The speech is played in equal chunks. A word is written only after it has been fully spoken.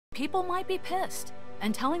People might be pissed,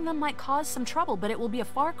 and telling them might cause some trouble, but it will be a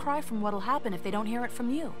far cry from what'll happen if they don't hear it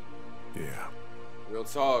from you. Yeah. Real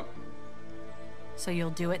talk. So you'll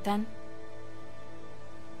do it then?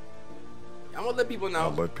 I'm gonna let people know.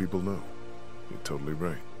 I'll let people know. You're totally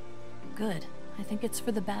right. Good. I think it's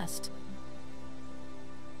for the best.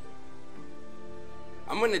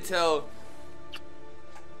 I'm gonna tell.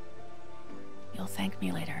 You'll thank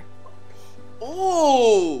me later.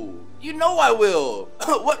 Ooh, you know I will.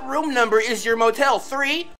 What room number is your motel?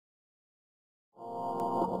 3?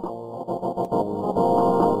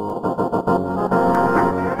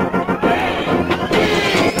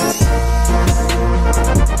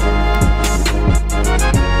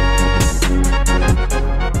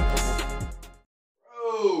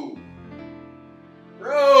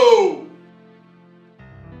 Bro.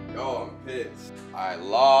 Yo, I'm pissed. I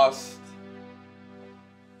lost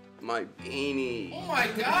my beanie. Oh my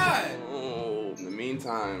god! Oh, in the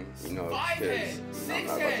meantime, you know, Five-head, I'm not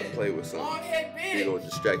about six-head, to play with some long-head big beanie. old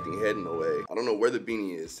distracting head in the way. I don't know where the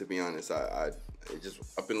beanie is, to be honest. It just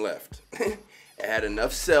up and left. It had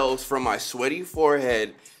enough cells from my sweaty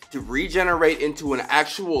forehead to regenerate into an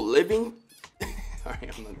actual living.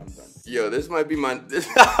 Alright, I'm done. Yo, this might be my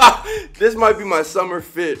this might be my summer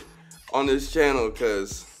fit on this channel,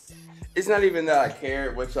 cause it's not even that I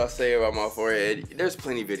care what y'all say about my forehead. There's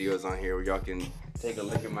plenty of videos on here where y'all can take a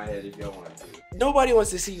look at my head if y'all want to. Nobody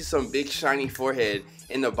wants to see some big shiny forehead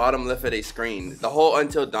in the bottom left of their screen. The whole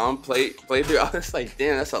Until Dawn playthrough, I was like,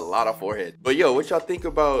 damn, that's a lot of forehead. But yo, what y'all think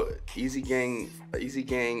about Easy Gang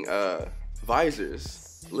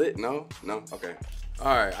visors? Lit? No? No? Okay.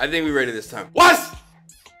 Alright, I think we're ready this time. What's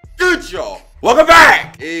good, y'all? Welcome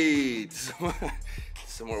back! Hey,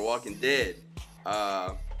 some more Walking Dead.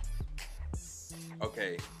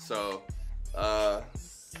 Okay, so,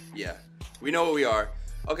 yeah, we know what we are.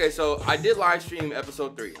 Okay, so I did live stream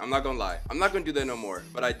episode 3. I'm not gonna lie. I'm not gonna do that no more.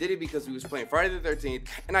 But I did it because we was playing Friday the 13th,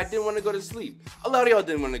 and I didn't want to go to sleep. A lot of y'all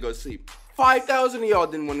didn't want to go to sleep. 5,000 of y'all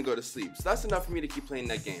didn't want to go to sleep. So that's enough for me to keep playing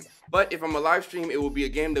that game. But if I'm a live stream, it will be a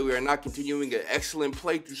game that we are not continuing an excellent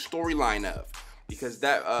playthrough storyline of. Because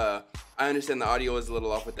that, I understand the audio is a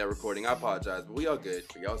little off with that recording. I apologize, but we all good.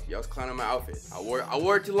 Y'all's clowning my outfit. I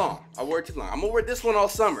wore it too long. I'm gonna wear this one all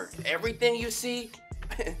summer. Everything you see,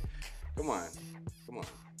 come on.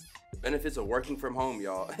 The benefits of working from home,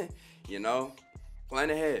 y'all. You know, plan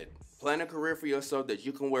ahead. Plan a career for yourself that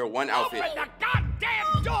you can wear one outfit. Open the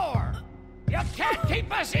goddamn door! You can't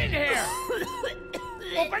keep us in here!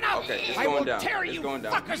 Open up! Okay, it's I going will down. tear It's you going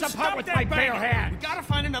down. fuckers apart with my bare hands! We gotta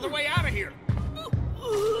find another way out of here.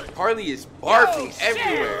 Carly is barfing You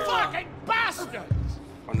everywhere. sick fucking bastards!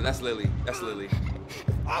 Oh no, that's Lily. That's Lily.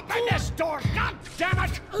 Open this door, god damn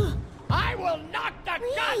it! I will knock the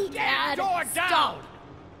goddamn Dad, door stop. down!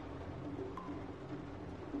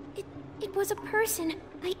 It was a person.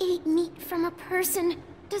 I ate meat from a person.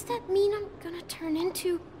 Does that mean I'm gonna turn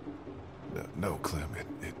into... No, Clem,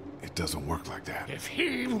 it doesn't work like that. If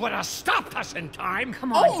he would have stopped us in time!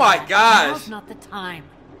 Come on. Oh my Dad. gosh! Now's not the time.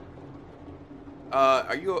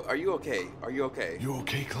 Are you okay? Are you okay? You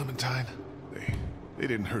okay, Clementine? They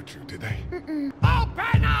didn't hurt you, did they?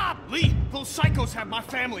 Open up! Lee, those psychos have my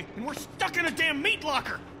family, and we're stuck in a damn meat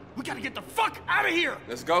locker. We gotta get the fuck out of here.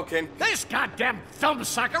 Let's go, Ken. This goddamn thumb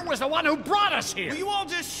sucker was the one who brought us here! Will you all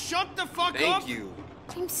just shut the fuck up? Thank you.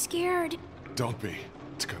 I'm scared. Don't be.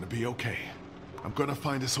 It's gonna be okay. I'm gonna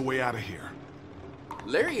find us a way out of here.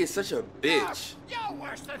 Larry is such a bitch. You're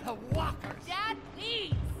worse than the walkers! Dad,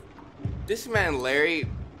 please. This man, Larry,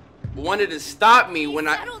 wanted to stop me when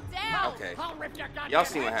I... Settle down. Okay. I'll rip your goddamn Y'all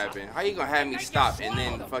seen what heads happened. off. How you gonna have me Make you stop and swallow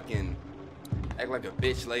then them. fucking act like a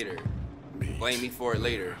bitch later? Meat. Blame me for it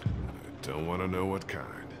later. Don't want to know what kind.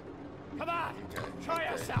 Come on, show Okay,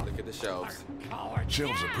 yourself. look at the shelves. Coward.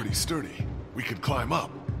 Shelves are pretty sturdy. We could climb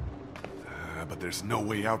up. But there's no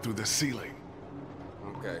way out through the ceiling.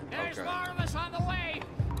 Okay, There's okay. more of us on the way.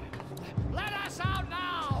 Let us out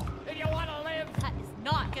now if you want to live. That is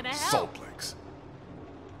not gonna help. Salt licks.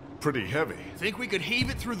 Pretty heavy. Think we could heave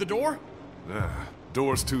it through the door? Nah,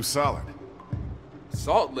 door's too solid.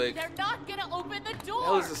 Salt lick? They're not gonna open the door.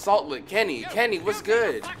 Hell is a salt lick? Kenny, what's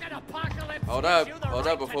good? Hold up,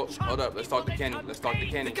 let's talk to Kenny. Let's talk to I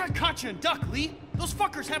Kenny. think I caught you in duck, Lee. Those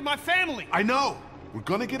fuckers have my family. I know. We're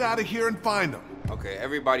gonna get out of here and find them. Okay,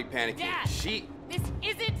 everybody panicking. Dad. This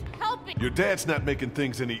isn't helping. Your dad's not making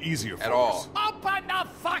things any easier for At us. all. Open the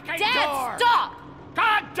fucking Dad, door! stop!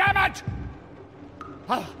 God damn it!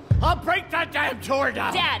 I'll break that damn door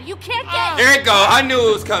down. Dad, you can't get... There it go. I knew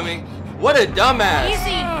it was coming. What a dumbass.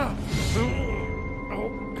 Easy. Oh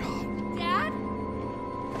God. Dad?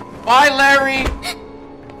 Bye, Larry.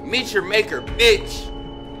 Meet your maker, bitch.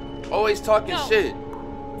 Always talking shit.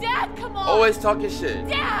 Dad, come on! Always talking shit.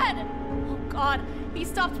 Dad! Oh God, he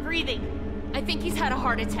stopped breathing. I think he's had a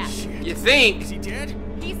heart attack. Shit. You think? Is he dead?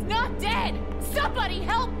 He's not dead! Somebody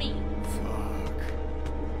help me! Fuck.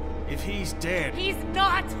 If he's dead, He's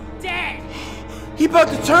not dead! He about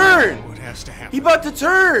to turn. what has to happen? He about to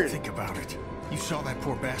turn. Think about it. You saw that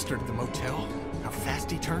poor bastard at the motel? How fast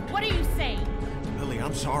he turned? What are you saying? Lily,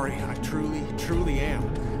 I'm sorry. I truly, truly am.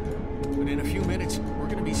 But in a few minutes, we're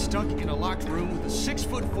gonna be stuck in a locked room with a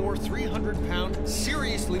 6'4", 300-pound,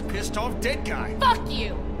 seriously pissed off dead guy. Fuck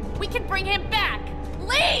you! We can bring him back!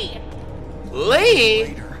 Lee! Lee?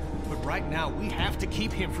 Later. But right now, we have to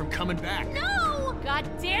keep him from coming back. No! God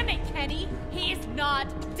damn it, Kenny! He's not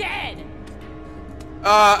dead!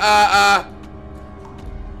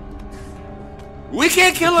 We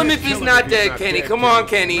can't kill him if he's not dead, Kenny. Come on,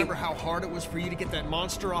 Kenny. Remember how hard it was for you to get that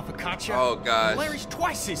monster off of Katya? Oh, gosh. Larry's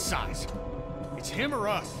twice his size. It's him or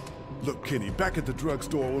us. Look, Kenny, back at the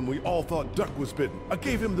drugstore when we all thought Duck was bitten, I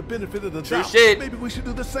gave him the benefit of the True doubt. shit. Maybe we should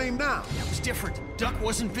do the same now. That was different. Duck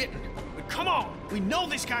wasn't bitten. But come on, we know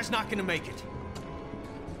this guy's not gonna make it.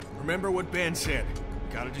 Remember what Ben said.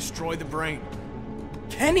 Gotta destroy the brain.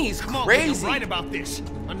 Kenny's Come on, Lee, crazy. you're right about this.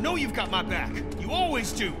 I know you've got my back. You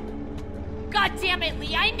always do. God damn it,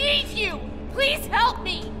 Lee, I need you! Please help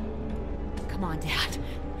me! Come on, Dad.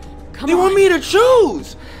 Come They on. want me to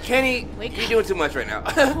choose. Kenny, Wake you're up. doing too much right now.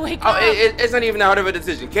 Wake Oh, up. it's not even hard of a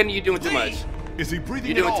decision. Kenny, you're doing too Lee! much. Is he breathing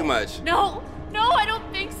You're doing at too all? much. No, I don't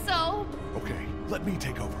think so. Okay, let me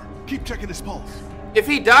take over. Keep checking his pulse. If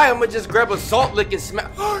he die, I'm gonna just grab a salt lick and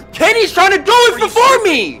smack. Kenny's trying to do it before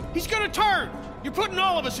me. He's gonna turn. You're putting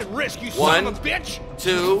all of us at risk, you One, son of a bitch.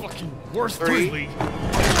 two, Fucking worth three. Lee.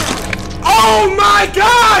 Oh my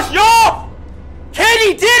gosh, y'all!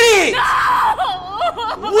 Kenny did it!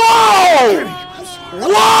 Whoa!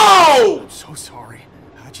 Whoa! I'm so sorry.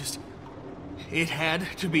 It had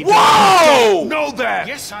to be Whoa! Know that!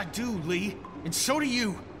 Yes, I do, Lee. And so do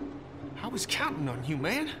you. I was counting on you,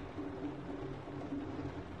 man.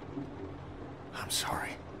 I'm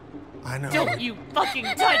sorry. I know. Don't you fucking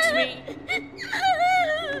touch me!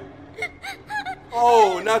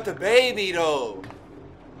 Oh, not the baby though.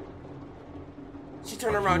 She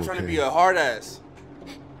turned around trying to be a hard ass.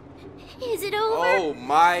 Is it over? Oh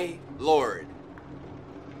my lord.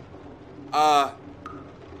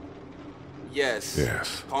 Yes.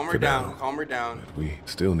 Yes, Calm her for down. now. Calm her down. We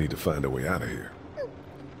still need to find a way out of here.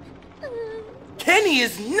 Kenny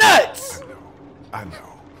is nuts. I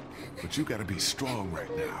know. But you gotta be strong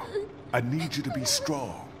right now. I need you to be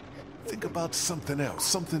strong. Think about something else,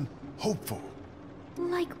 something hopeful.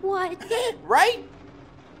 Like what? Right?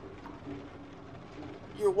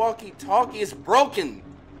 Your walkie-talkie is broken.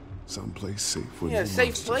 Someplace safe where Yeah, no safe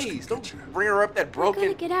monsters place. can get Don't you. bring her up that We're broken.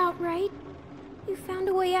 gonna get out, right? You found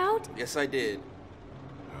a way out? Yes, I did.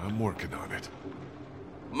 I'm working on it.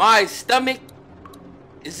 My stomach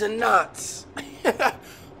is a nuts.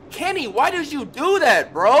 Kenny, why did you do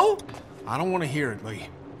that, bro? I don't want to hear it, Lee.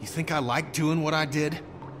 You think I like doing what I did?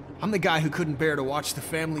 I'm the guy who couldn't bear to watch the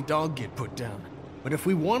family dog get put down. But if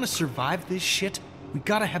we want to survive this shit, we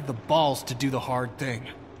gotta have the balls to do the hard thing.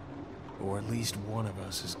 Or at least one of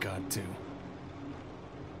us has got to.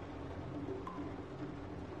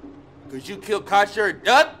 Could you kill Katya or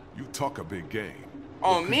Duck? You talk a big game.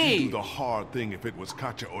 On But could me. You do the hard thing if it was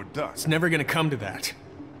Katya or Duck. It's never gonna come to that.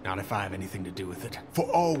 Not if I have anything to do with it. For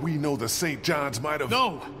all we know, the St. John's might have...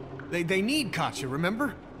 No! They need Katya,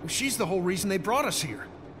 remember? She's the whole reason they brought us here.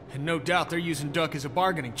 And no doubt they're using Duck as a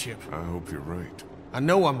bargaining chip. I hope you're right. I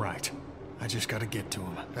know I'm right. I just gotta get to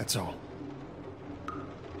him, that's all.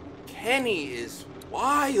 Kenny is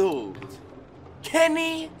wild.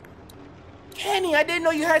 Kenny, I didn't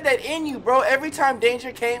know you had that in you, bro. Every time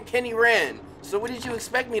danger came, Kenny ran. So what did you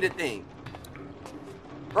expect me to think?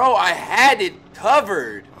 Bro, I had it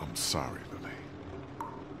covered. I'm sorry, Lily.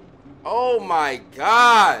 Oh my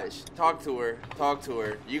gosh. Talk to her. Talk to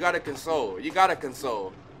her. You gotta console. You gotta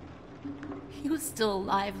console. He was still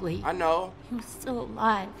alive, Lee. I know. He was still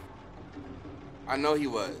alive. I know he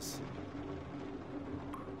was.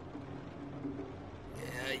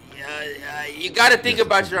 You gotta think Yes,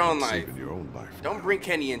 about your own life. saving your own life. Don't now. bring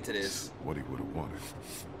Kenny into this. What he would have wanted.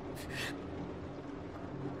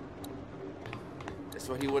 That's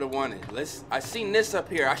what he would have wanted. I seen this up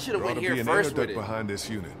here. I should have There ought went to here be an first air with duct it. behind this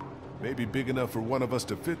unit. Maybe big enough for one of us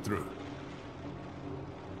to fit through.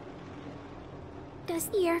 Does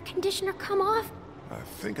the air conditioner come off? I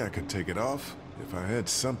think I could take it off if I had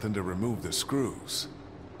something to remove the screws.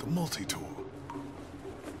 The multi-tool.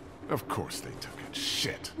 Of course they took it.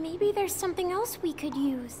 Shit. Maybe there's something else we could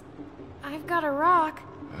use. I've got a rock.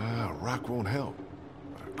 Ah, rock won't help.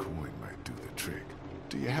 But A coin might do the trick.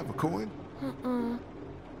 Do you have a coin?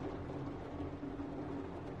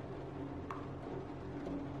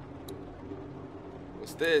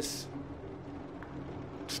 What's this?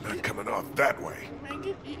 It's not coming off that way. Man,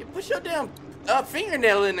 you push your damn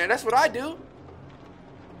fingernail in there. That's what I do.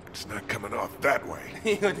 It's not coming off that way.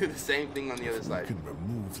 You're gonna do the same thing on the other We side. can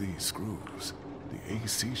remove these screws. The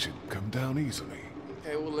AC should come down easily.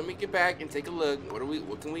 Okay, well, let me get back and take a look.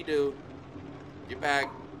 What can we do? Get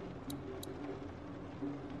back.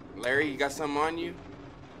 Larry, you got something on you?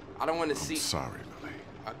 I don't want to see. Sorry, Lily.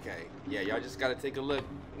 Okay, yeah, y'all just gotta take a look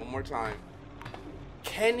one more time.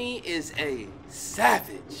 Kenny is a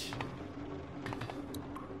savage.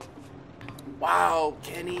 Wow,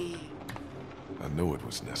 Kenny. I know it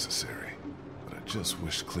was necessary, but I just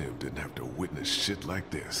wish Clem didn't have to witness shit like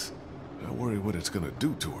this. I worry what it's gonna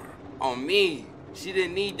do to her. On me. She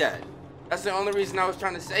didn't need that. That's the only reason I was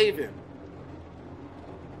trying to save him.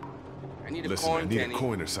 I need a Listen, coin, I need Kenny. a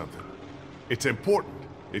coin or something. It's important.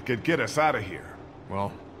 It could get us out of here.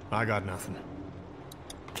 Well, I got nothing.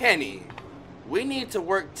 Kenny, we need to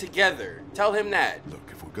work together. Tell him that. Look,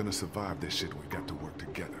 if we're gonna survive this shit, we've got to work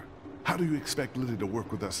together. How do you expect Lily to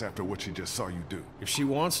work with us after what she just saw you do? If she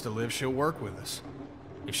wants to live, she'll work with us.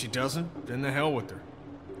 If she doesn't, then the hell with her.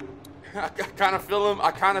 I kind of feel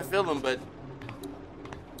him, but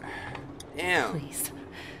damn. Please.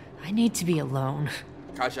 I need to be alone.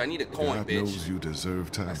 Kasha, I need a coin, God bitch. knows you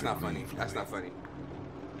deserve time That's to not funny. grieve, That's Lily. not funny.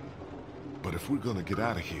 But if we're gonna get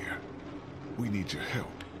out of here, we need your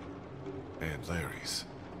help. And Larry's.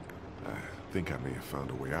 I think I may have found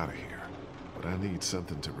a way out of here. But I need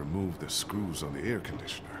something to remove the screws on the air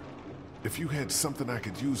conditioner. If you had something I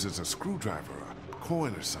could use as a screwdriver, a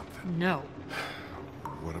coin or something. No.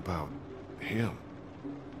 What about him?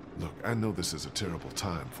 Look, I know this is a terrible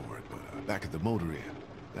time for it, but back at the motor inn,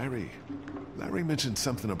 Larry mentioned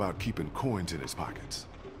something about keeping coins in his pockets.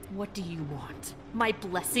 What do you want? My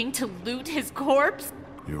blessing to loot his corpse?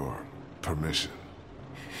 Your permission.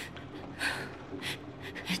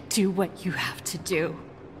 Do what you have to do.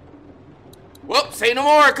 Well, say no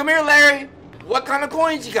more. Come here, Larry. What kind of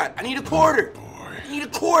coins you got? I need a quarter. Boy. I need a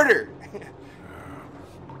quarter.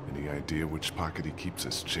 Any idea which pocket he keeps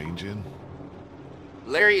his change in?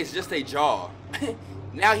 Larry is just a jaw.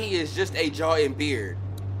 Now he is just a jaw and beard.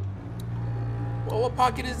 Well, what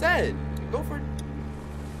pocket is that? Go for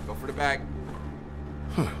the back.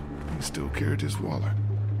 Huh. He still carried his wallet.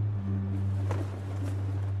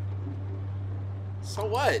 So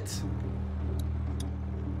what?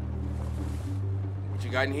 What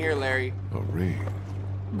you got in here, Larry? A ring.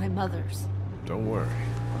 My mother's. Don't worry.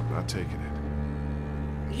 I'm not taking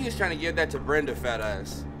it. He was trying to give that to Brenda, fat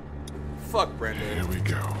ass. Fuck Brenda. Here we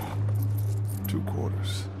go. 2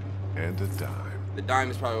 quarters. And a dime. The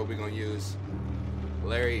dime is probably what we're gonna use.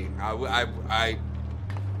 Larry, I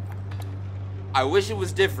wish it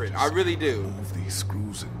was different. I really do. Move these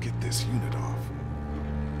screws and get this unit off.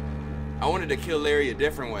 I wanted to kill Larry a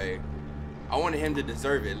different way. I wanted him to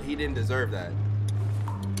deserve it. He didn't deserve that.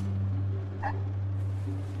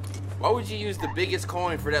 Why would you use the biggest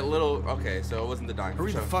coin for that little... Okay, so it wasn't the dime.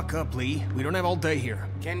 Hurry the fuck up, Lee. We don't have all day here.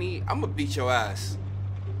 Kenny, I'm gonna beat your ass.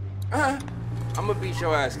 I'm gonna beat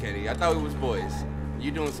your ass, Kenny. I thought we was boys. You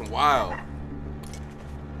doing some wild.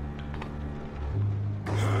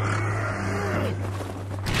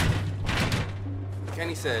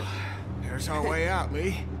 Kenny said... There's our way out,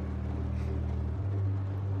 Lee.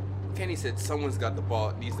 Kenny said someone's got the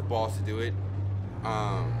ball, needs the balls to do it.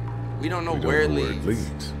 We don't know We don't where know it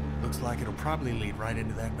leads. Looks like it'll probably lead right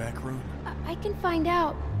into that back room. I can find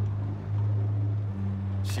out.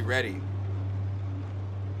 She ready.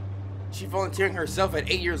 She volunteering herself at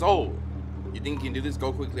 8 years old. You think you can do this?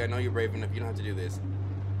 Go quickly. I know you're brave enough. You don't have to do this.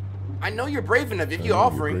 I know you're brave enough if you're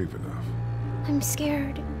offering. You're brave enough. I'm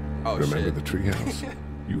scared. Oh, Remember shit. the treehouse?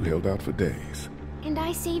 You held out for days. And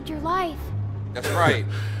I saved your life. That's right.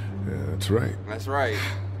 Yeah, that's right. That's right.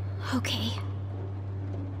 Okay.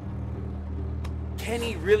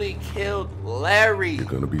 Kenny really killed Larry. You're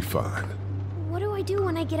gonna be fine. What do I do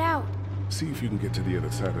when I get out? See if you can get to the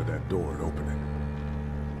other side of that door and open it.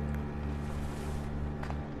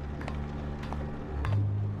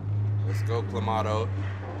 Let's go, Clamato.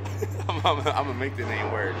 I'm gonna make the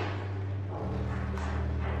name word.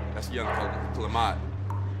 That's young Clamat.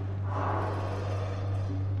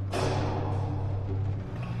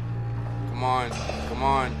 Come on, come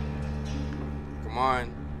on, come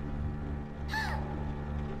on.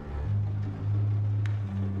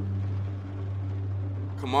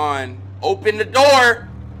 Come on, open the door.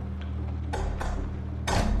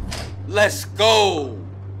 Let's go.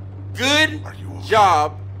 Good Are you okay?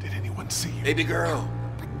 job, Did anyone see you? baby girl.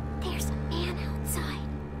 But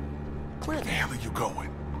Where the hell are you going?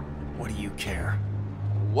 What do you care?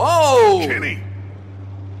 Whoa! Kenny!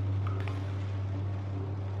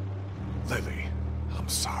 Lily, I'm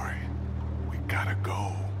sorry. We gotta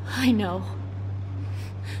go. I know.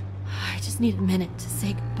 I just need a minute to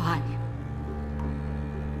say goodbye.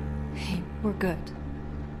 Hey, we're good.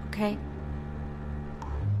 Okay?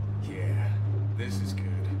 Yeah, this is good.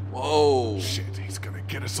 Whoa. Shit, he's gonna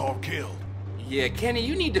get us all killed. Yeah, Kenny,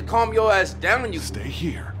 you need to calm your ass down when you Stay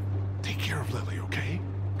here. Take care of Lily, okay?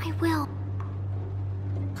 I will.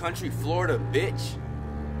 country Florida bitch.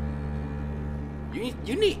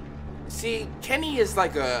 You need. See, Kenny is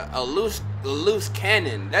like a loose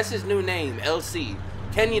cannon. That's his new name, LC.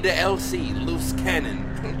 Kenny the LC, loose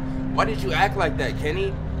cannon. Why did you act like that, Kenny?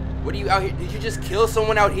 What are you out here? Did you just kill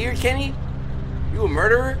someone out here, Kenny? You a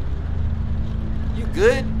murderer? You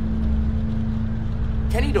good?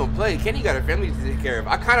 Kenny don't play. Kenny got a family to take care of.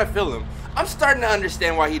 I kind of feel him. I'm starting to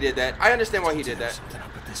understand why he did that. I understand why he did that. Something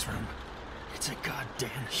up at this room. It's a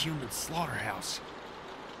goddamn human slaughterhouse.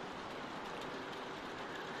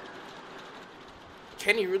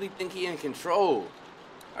 Kenny really think he in control.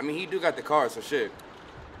 I mean, he do got the car, so shit.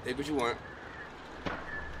 Take what you want.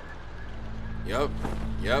 Yup.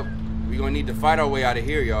 We gonna need to fight our way out of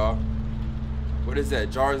here, y'all. What is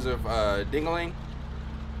that? Jars of dingling?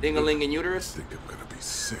 Dingling and uterus? I think I'm gonna be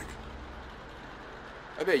sick.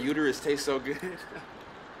 I bet uterus tastes so good.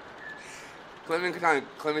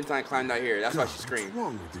 Clementine climbed out here. That's why she screamed. What's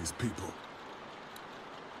wrong with these people?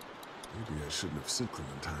 Maybe I shouldn't have sent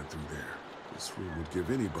Clementine through there. This room would give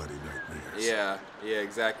anybody nightmares. Yeah,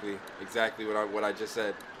 exactly. Exactly what I just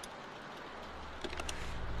said.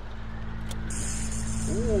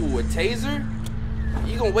 Ooh, a taser?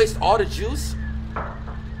 You gonna waste all the juice?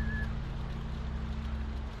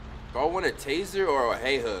 Do I want a taser or a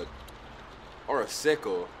hay hook? Or a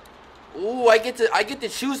sickle? Ooh, I get to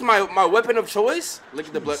choose my weapon of choice? Look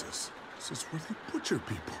at the blood. This is where they butcher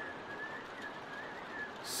people.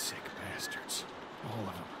 Sick bastards. All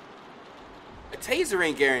of them. A taser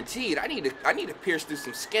ain't guaranteed. I need to pierce through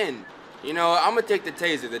some skin. You know, I'm gonna take the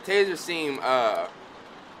taser. The taser seem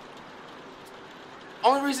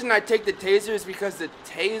only reason I take the taser is because the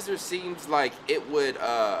taser seems like it would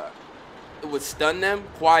stun them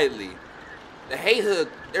quietly. The hay hook,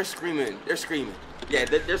 they're screaming. Yeah,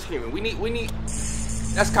 they're screaming. We need.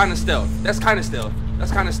 That's kind of stealth. That's kind of stealth.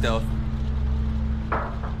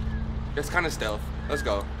 Let's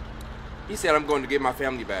go. He said I'm going to get my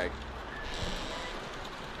family back.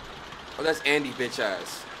 Oh, that's Andy, bitch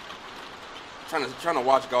ass. Trying to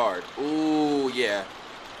watch guard. Ooh, yeah.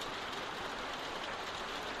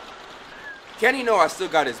 Kenny know I still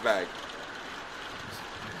got his bag.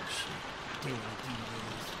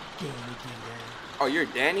 Oh, you're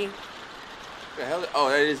Danny? What the hell? Oh,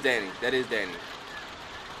 that is Danny.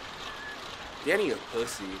 Danny a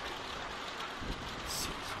pussy.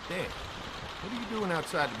 Dad, what are you doing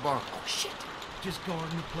outside the barn? Oh, shit. Just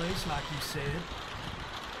guarding the place like you said.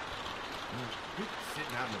 You're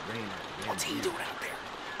sitting out in the rain. What's he doing out there?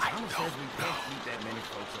 Mama says we can't keep that many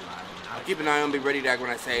folks alive. I'll keep an eye on, be ready to act when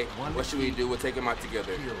I say, what should we do? We'll take him out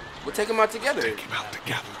together. Take him out together.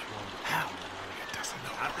 How? He doesn't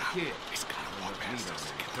know Not the kid. He's gotta walk past us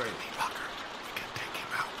to get to the meat locker. We can take him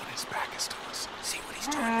out when his back is to us. See what he's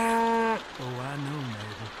doing now. Oh, I know,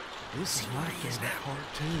 neighbor. This is my favorite part,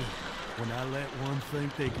 too. When I let one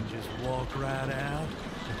think they can just walk right out,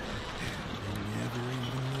 and never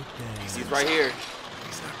even look down. He's right here.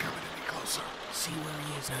 He's not coming any closer. See where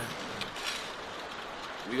he is now.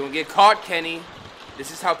 We gonna get caught, Kenny.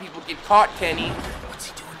 This is how people get caught, Kenny. What's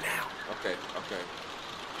he doing now? Okay.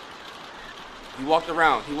 He walked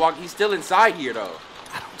around. He's still inside here, though.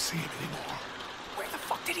 I don't see him anymore. Where the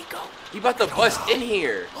fuck did he go? He about to bust in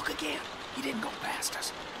here. Look again. He didn't go past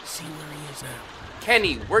us. See where he is now.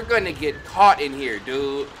 Kenny, we're gonna get caught in here,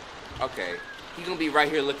 dude. Okay. He gonna be right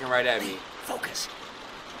here looking right at me. Focus.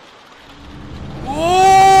 Ooh,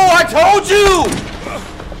 I told you!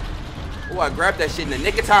 Ooh, I grabbed that shit in the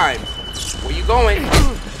nick of time. Where you going?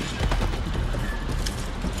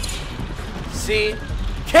 See?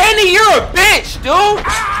 Kenny, you're a bitch, dude!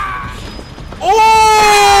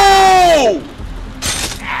 Oh!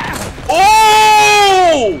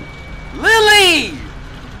 Oh! Lily!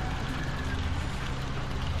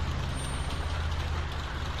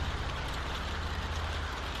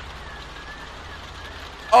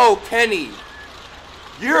 Oh, Kenny.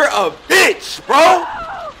 You're a bitch, bro!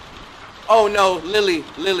 Oh no, Lily.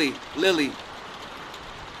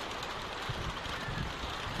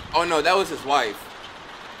 Oh no, that was his wife.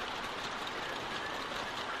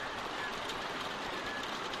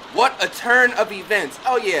 What a turn of events.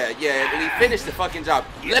 Oh yeah, Lee, finish the fucking job.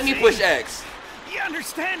 Let me push X. You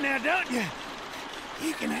understand now, don't you?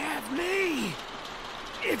 You can have me.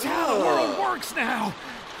 It's how the world works now.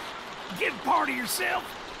 Give part of yourself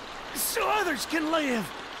so others can live.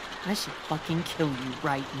 I should fucking kill you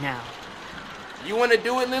right now. You want to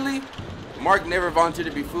do it, Lily? Mark never volunteered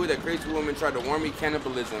to be food. That crazy woman tried to warn me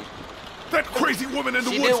cannibalism. That crazy woman in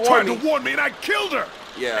the She woods did tried warn to me. warn me and I killed her!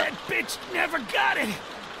 Yeah. That bitch never got it.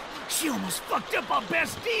 She almost fucked up our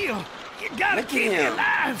best deal. You gotta Look at keep me him.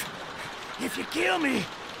 alive. If you kill me,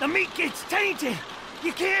 the meat gets tainted.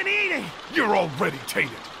 You can't eat it. You're already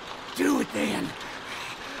tainted. Do it then.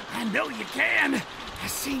 I know you can. I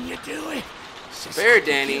seen you do it. Just Fair, like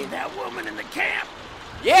you Danny. killed that woman in the camp.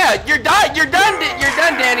 Yeah, you're done. You're done. You're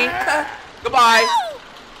done, Danny. Goodbye.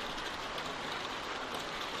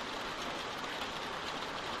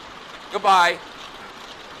 Goodbye.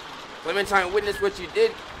 Clementine witnessed what you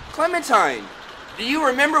did. Clementine, do you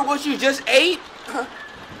remember what you just ate?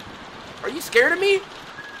 Are you scared of me?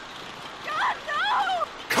 God, no!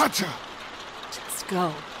 Katja! Just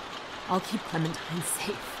go. I'll keep Clementine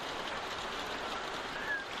safe.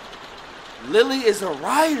 Lily is a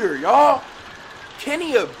rider, y'all.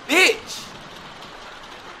 Kenny a bitch.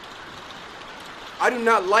 I do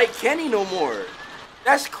not like Kenny no more.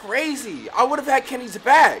 That's crazy. I would have had Kenny's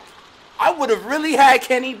back. I would have really had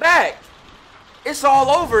Kenny back. It's all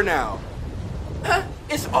over now.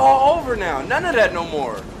 It's all over now. None of that no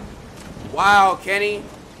more. Wow, Kenny.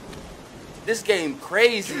 This game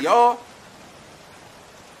crazy, y'all.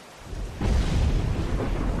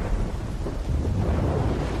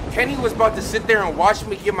 Kenny was about to sit there and watch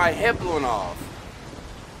me get my head blown off.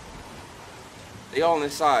 They all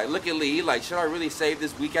inside. Look at Lee. He like, should I really save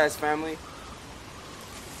this weak-ass family?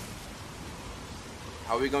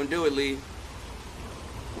 How we gonna do it, Lee?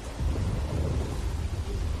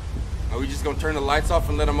 Are we just gonna turn the lights off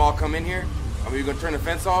and let them all come in here? Are we gonna turn the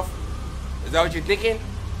fence off? Is that what you're thinking?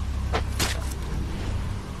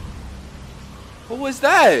 Who was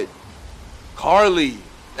that? Carly.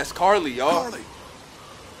 That's Carly, y'all. Carly!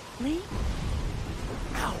 Lee?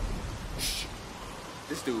 Ow.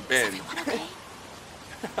 This dude Ben. Everyone okay?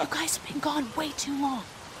 You guys have been gone way too long.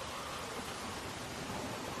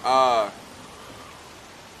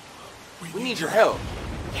 We need your help.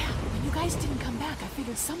 Yeah, when you guys didn't come back, I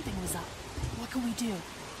figured something was up. What can we do?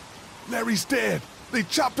 Larry's dead. They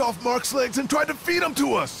chopped off Mark's legs and tried to feed him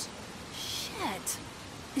to us. Shit.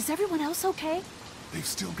 Is everyone else okay? They've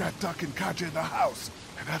still got Duck and Katja in the house,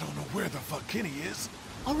 and I don't know where the fuck Kenny is.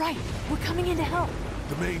 All right, we're coming in to help.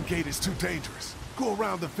 The main gate is too dangerous. Go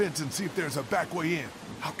around the fence and see if there's a back way in.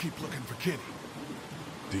 I'll keep looking for Kenny.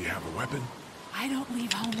 Do you have a weapon? I don't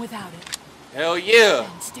leave home without it. Hell yeah.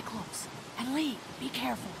 And stick close. And Lee, be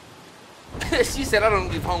careful. She said I don't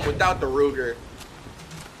leave home without the Ruger.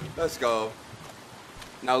 Let's go.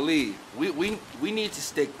 Now Lee, we need to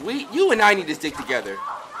stick. You and I need to stick together.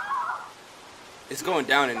 It's going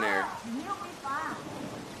down in there.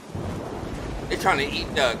 They're trying to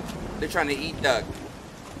eat Doug. They're trying to eat Doug.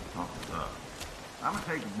 Oh, I'm gonna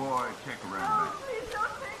take the boy and check around back. Please don't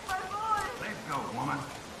take my boy. Let's go, woman.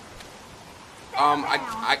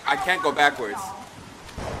 I can't go backwards.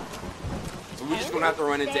 So we're just gonna have to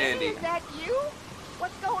run into Andy. Is that you?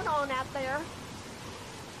 What's going on out there?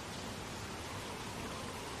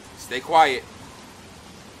 Stay quiet.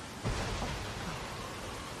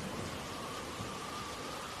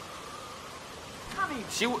 Honey,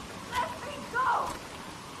 She. let me go.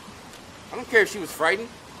 I don't care if she was frightened.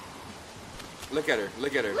 Look at her.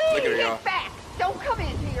 Look at her. Look at her, y'all. Get back. Don't come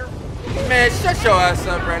in here. Man, shut your ass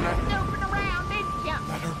up, Brenda. Snooping around, didn't ya?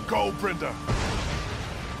 Let her go, Brenda.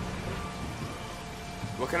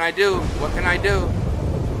 What can I do? What can I do?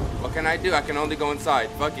 What can I do? I can only go inside.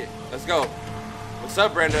 Fuck it. Let's go. What's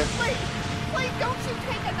up, Brenda? Please don't you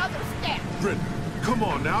take another step. Brenda, come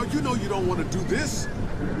on now. You know you don't want to do this.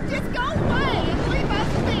 Just go away and leave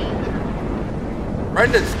us be.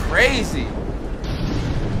 Brenda's crazy.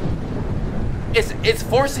 It's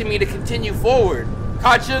forcing me to continue forward.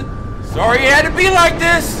 Katja, sorry it had to be like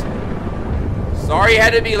this. Sorry it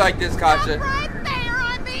had to be like this, Katja. Stop right there,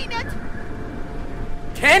 I mean it.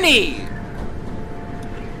 Kenny!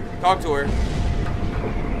 Talk to her.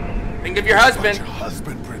 Think of your husband. Your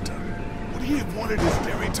husband, Brenda. Would he have wanted his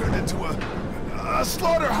dairy turned into a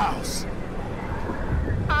slaughterhouse?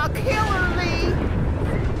 I'll kill her, Lee.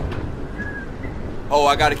 Oh,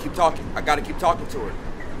 I gotta keep talking. I gotta keep talking to her.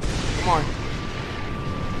 Come on.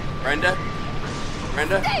 Brenda?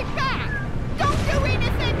 Brenda? Stay back. Don't do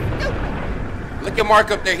anything stupid. Look at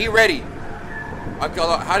Mark up there. He ready. Okay,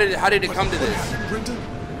 how did it come to What this? happened, Brenda?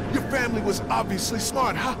 Your family was obviously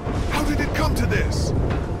smart. How did it come to this?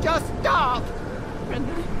 Just stop!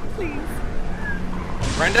 Brenda, please.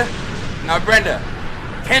 Brenda? Now, Brenda,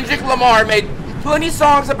 Kendrick Lamar made plenty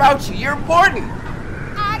songs about you. You're important.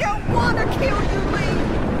 I don't want to kill you, Lee!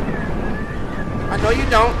 I know you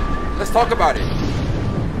don't. Let's talk about it.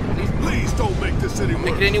 Please don't make this any worse.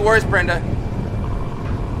 Make it any worse, Brenda.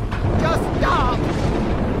 Just stop!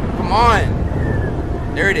 Come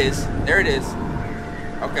on. There it is. There it is.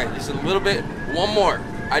 Okay, just a little bit. One more.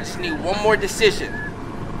 I just need one more decision.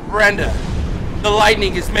 Brenda, the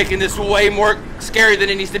lightning is making this way more scary than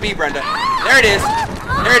it needs to be, Brenda. There it is.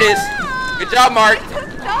 There it is. Good job, Mark.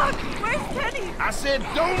 Doc, where's Kenny? I said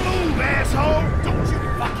don't move, asshole! Don't you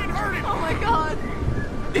fucking hurt him! Oh my god.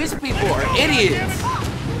 These people are idiots.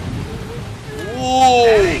 That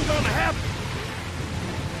Ooh. ain't gonna happen!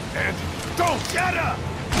 Andy, don't! Shut up!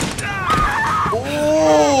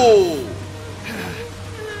 Ooh.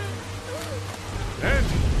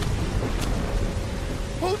 Andy!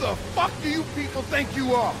 Who the fuck do you people think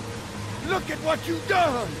you are? Look at what you've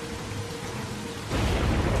done!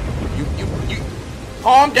 You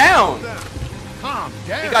calm down. Calm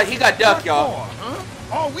down. He got ducked, What y'all. for, huh?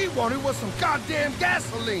 All we wanted was some goddamn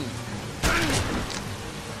gasoline.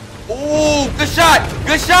 Ooh, good shot.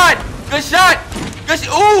 Good shot. Good shot. Good sh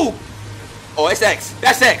Ooh. Oh, it's X.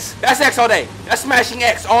 That's X. That's X all day. That's smashing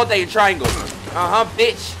X all day in triangles. Uh-huh,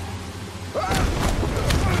 bitch.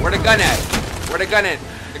 Where the gun at? Where the gun at?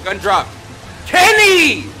 The gun dropped.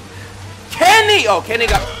 Kenny! Kenny! Oh, Kenny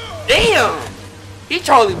got... Damn! He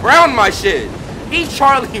Charlie Brown my shit. He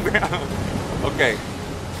Charlie Brown. Okay.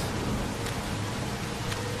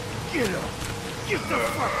 Get up. Get the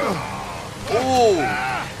fuck up. Ooh.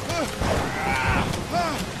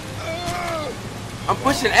 I'm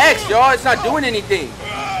pushing X, y'all. It's not doing anything.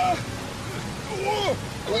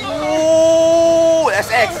 Ooh.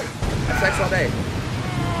 That's X. That's X all day.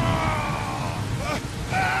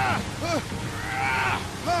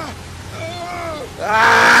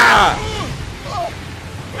 Ah!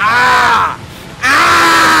 Ah! Ah!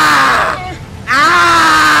 Ah!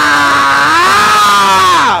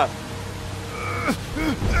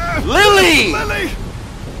 Lily! Lily!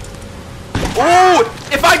 Ooh!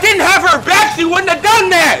 If I didn't have her back, she wouldn't have done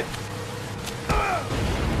that!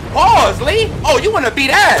 Pause, Lee! Oh, you wanna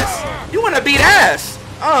beat ass! You wanna beat ass!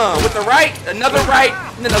 With the right, another right,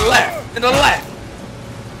 and then the left, and the left.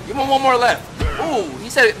 Give him one more left. Ooh, he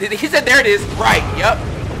said there it is. Right, yep.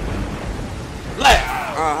 Left,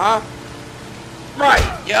 uh-huh. Right,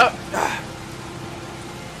 yep.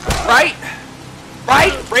 Right,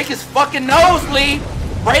 right. Break his fucking nose, Lee.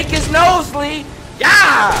 Break his nose, Lee.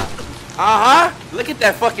 Yeah. Uh-huh. Look at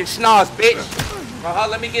that fucking schnoz, bitch. Uh-huh.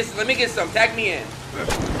 Let me get some. Tag me in.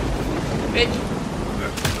 Bitch.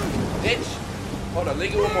 Bitch. Hold on. Let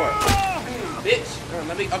me get one more. Bitch.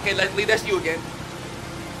 Okay, Lee, that's you again.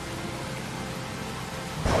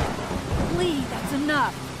 Lee, that's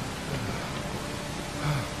enough.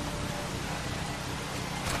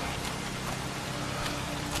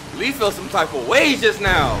 Lee feels some type of way just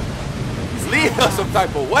now. Lee feels some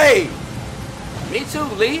type of way. Me too,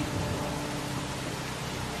 Lee.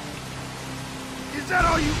 Is that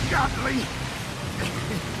all you got, Lee?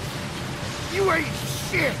 You ain't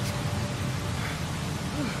shit!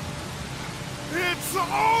 It's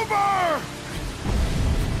over!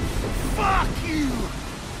 Fuck you!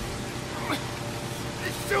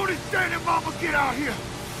 As soon as Dad and Mama get out here,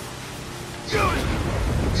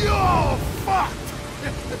 you're all fucked!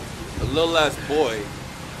 A little ass boy.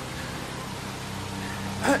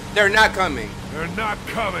 They're not coming. They're not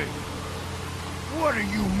coming. What do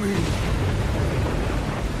you mean?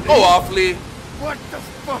 Go off, Lee. What the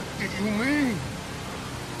fuck do you mean?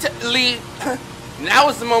 Lee, now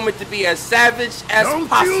is the moment to be as savage as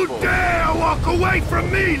possible. Don't you dare walk away from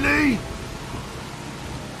me, Lee!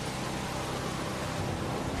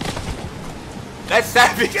 That's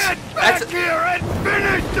savage. Get back here and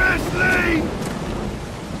finish this, Lee!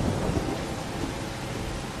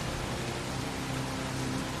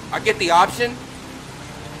 I get the option.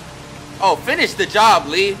 Oh, finish the job,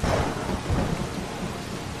 Lee.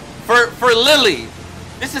 For Lily.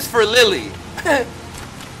 This is for Lily.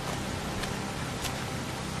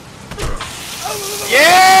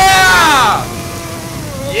 Yeah!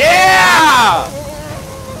 Yeah!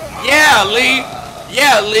 Yeah, Lee.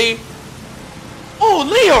 Yeah, Lee. Oh,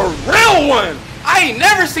 Lee, a real one. I ain't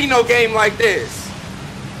never seen no game like this.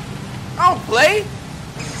 I don't play.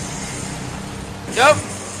 Yup.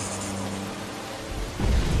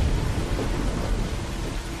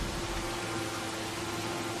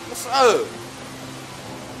 What's up?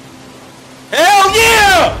 Hell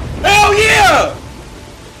yeah! Hell yeah!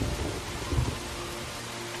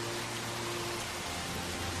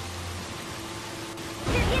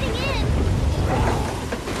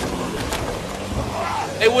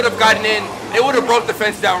 they would have gotten in. They would have broke the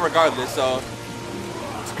fence down regardless. So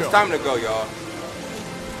Let's go. it's time to go, y'all.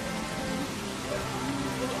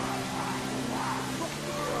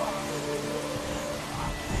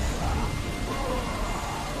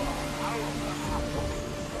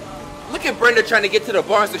 Look at Brenda trying to get to the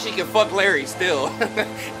barn so she can fuck Larry still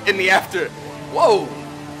in the after. Whoa,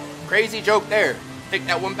 crazy joke there. Take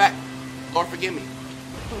that one back. Lord forgive me.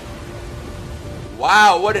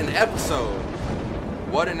 Wow, what an episode.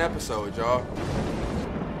 What an episode, y'all.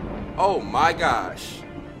 Oh my gosh.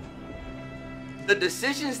 The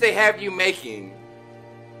decisions they have you making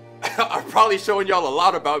are probably showing y'all a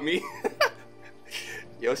lot about me.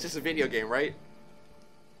 Yo, it's just a video game, right?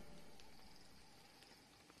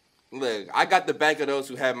 Look, I got the back of those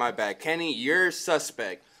who have my back. Kenny, you're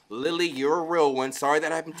suspect. Lily, you're a real one. Sorry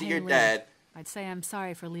that happened to your dad. I'd say I'm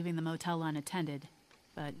sorry for leaving the motel unattended,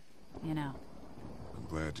 but, you know. I'm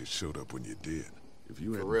glad you showed up when you did. If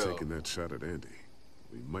you For hadn't real. taken that shot at Andy,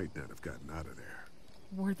 we might not have gotten out of there.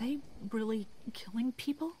 Were they really killing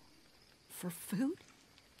people? For food?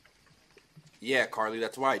 Yeah, Carly,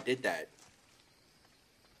 that's why I did that.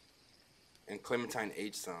 And Clementine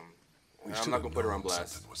aged some. I'm not gonna put her on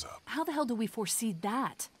blast. Something was up. How the hell do we foresee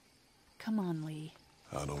that? Come on, Lee.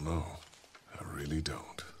 I don't know. I really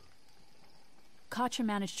don't. Katja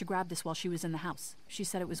managed to grab this while she was in the house. She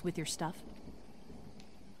said it was with your stuff.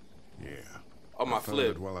 Yeah. Oh, my I found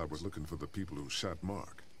flip. it while I was looking for the people who shot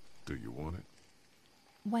Mark. Do you want it?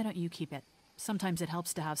 Why don't you keep it? Sometimes it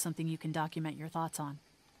helps to have something you can document your thoughts on.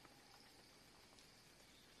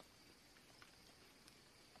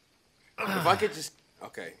 If I could just...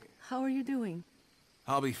 Okay. How are you doing?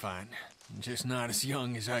 I'll be fine. I'm just not as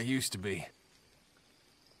young as I used to be.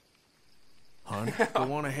 Hon,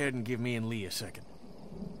 go on ahead and give me and Lee a second.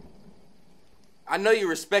 I know you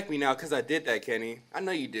respect me now because I did that, Kenny. I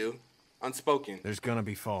know you do. Unspoken. There's gonna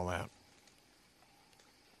be fallout.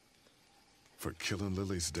 For killing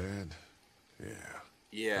Lily's dad? Yeah.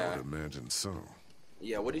 Yeah. I would imagine so.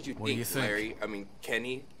 Yeah, what did you What do think, you think? Larry? I mean,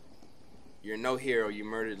 Kenny? You're no hero. You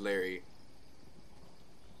murdered Larry.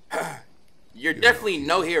 You're definitely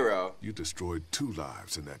no hero. You destroyed 2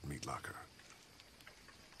 lives in that meat locker.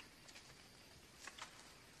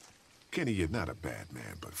 Kenny, you're not a bad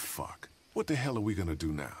man, but fuck. What the hell are we gonna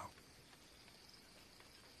do now?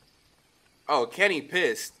 Oh, Kenny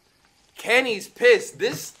pissed. Kenny's pissed.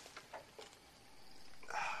 This...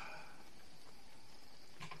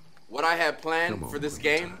 What I had planned Come on, for this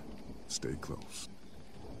Clementine. game... Stay close.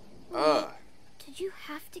 Did you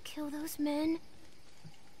have to kill those men?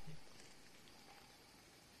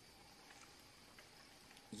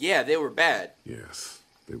 Yeah, they were bad. Yes,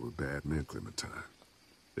 they were bad men, Clementine.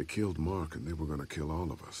 They killed Mark and they were gonna kill all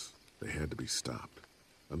of us. They had to be stopped.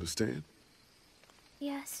 Understand?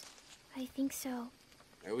 Yes, I think so.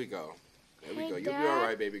 There we go. There we Hey, go. You'll be Dad.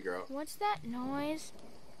 alright, baby girl. What's that noise?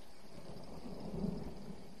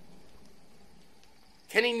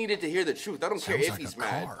 Kenny needed to hear the truth. I don't care Sounds if like he's a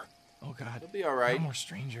mad. car. Oh God. He'll be alright. No more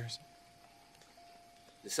strangers.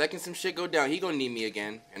 The second some shit go down, he gonna need me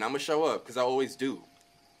again. And I'm gonna show up, because I always do.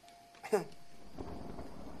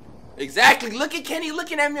 Exactly. Look at Kenny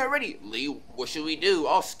looking at me already. Lee, what should we do?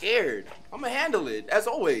 All scared. I'm gonna handle it, as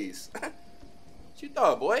always. What you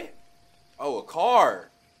thought, boy? Oh, a car.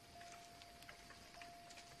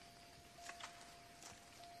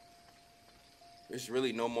 There's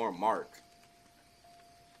really no more Mark.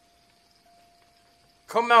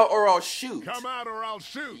 Come out or I'll shoot. Come out or I'll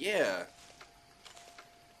shoot. Yeah.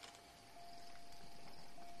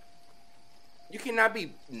 You cannot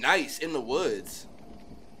be nice in the woods.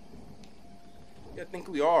 You think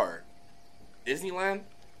we are? Disneyland?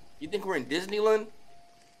 You think we're in Disneyland?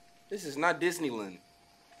 This is not Disneyland.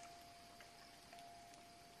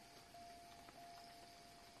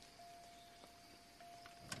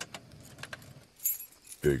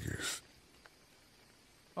 Figures.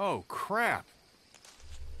 Oh crap.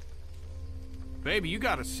 Baby, you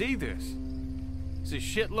gotta see this. It's a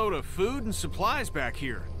shitload of food and supplies back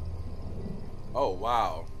here. Oh,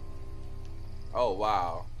 wow. Oh,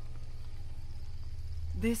 wow.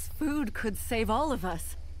 This food could save all of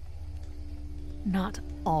us. Not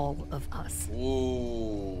all of us.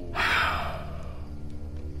 Ooh.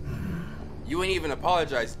 You ain't even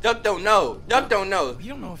apologize. Duck don't know. Duck don't know. We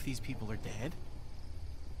don't know if these people are dead.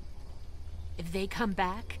 If they come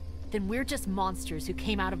back, then we're just monsters who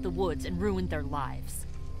came out of the woods and ruined their lives.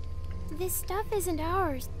 This stuff isn't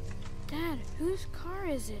ours. Dad, whose car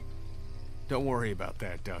is it? Don't worry about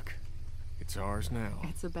that, Duck. It's ours now.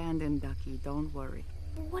 It's abandoned, Ducky. Don't worry.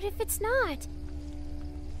 What if it's not?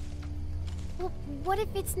 Well, what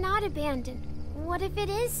if it's not abandoned? What if it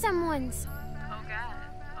is someone's? Oh God.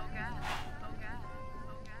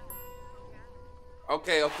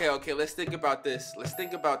 Okay. Let's think about this.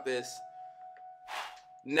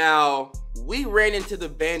 Now, we ran into the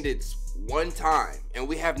bandits one time, and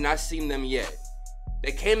we have not seen them yet.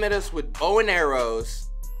 They came at us with bow and arrows,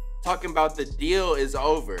 talking about the deal is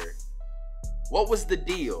over. What was the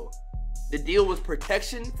deal? The deal was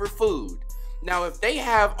protection for food. Now, if they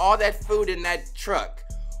have all that food in that truck,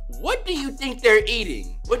 what do you think they're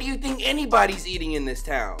eating? What do you think anybody's eating in this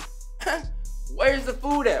town? Where's the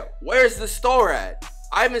food at? Where's the store at?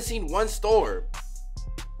 I haven't seen one store.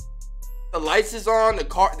 The lights is on,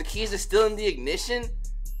 the keys are still in the ignition.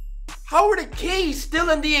 How are the keys still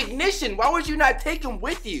in the ignition? Why would you not take them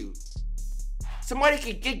with you? Somebody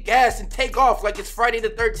could get gas and take off like it's Friday the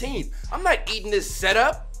 13th. I'm not eating this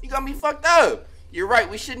setup. You got me fucked up. You're right,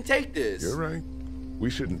 we shouldn't take this. You're right. We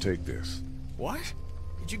shouldn't take this. What?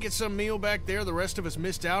 Did you get some meal back there the rest of us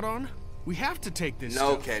missed out on? We have to take this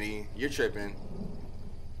No, stuff. Kenny, you're tripping.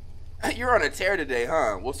 You're on a tear today,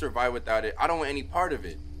 huh? We'll survive without it. I don't want any part of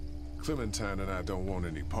it. Clementine and I don't want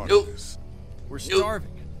any part Nope. of this. We're starving.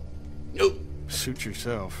 Nope. Suit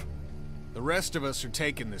yourself. The rest of us are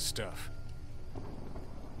taking this stuff.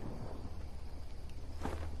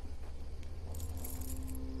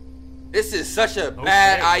 This is such a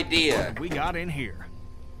bad idea. We got in here.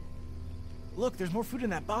 Look, there's more food in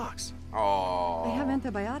that box. Oh. They have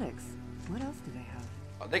antibiotics. What else do they have?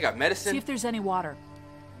 Oh, they got medicine? See if there's any water.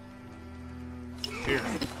 Here.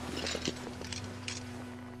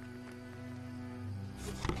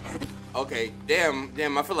 Okay,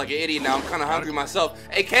 damn, I feel like an idiot now. I'm kind of hungry myself.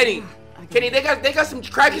 Hey, Kenny, they got some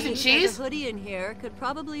crackers and cheese? A hoodie in here could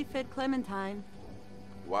probably fit Clementine.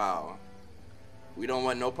 Wow. We don't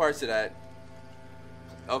want no parts of that.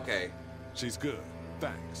 Okay. She's good.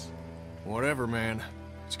 Thanks. Whatever, man.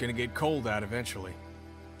 It's gonna get cold out eventually.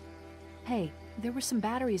 Hey, there were some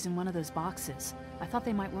batteries in one of those boxes. I thought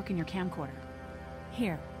they might work in your camcorder.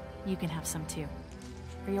 Here, you can have some too.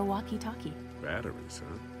 For your walkie-talkie. Batteries,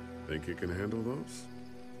 huh? Think you can handle those?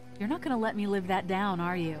 You're not gonna let me live that down,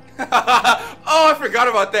 are you? Oh, I forgot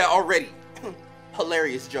about that already.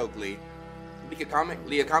 Hilarious joke, Lee. Leah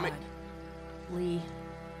comment? Lee,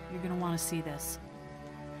 you're gonna want to see this.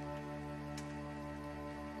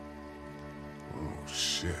 Oh,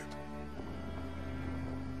 shit.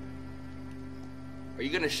 Are you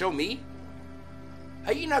gonna show me?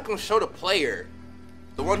 How you not gonna show the player?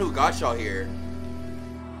 The one who got y'all here.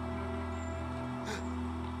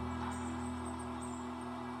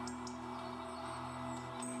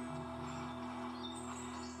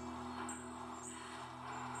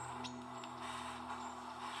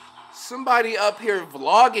 Somebody up here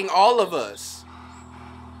vlogging all of us.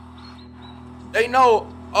 They know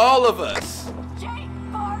all of us. Jake,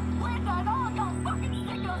 Bart, Linda, and all y'all fucking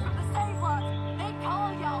sickos from the save lots. They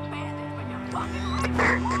call y'all bandits, but you're fucking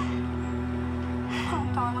right. Oh,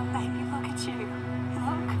 darling baby, look at you.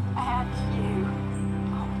 Look at you.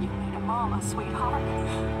 Oh, you need a mama, sweetheart. We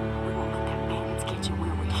won't let them bandits get you,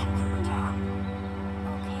 will we?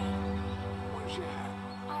 Okay. Where's your hat?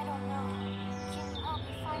 I don't know. Can you help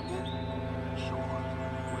me find it? Sure.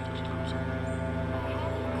 We'll just lose it.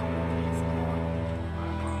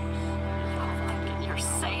 You're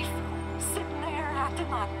safe. Sitting there acting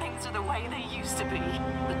like things are the way they used to be.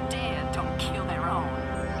 The dead don't kill their own.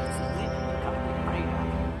 It's the living you gotta be afraid of.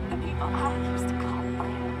 The people I used to call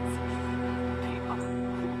friends. People who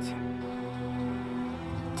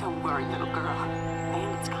don't worry, little girl.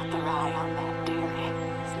 Bandits got their eye on that dairy.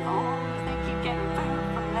 As long as they keep getting food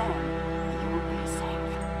from them, you'll be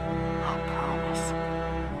safe. I promise.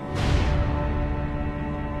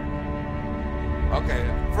 Okay,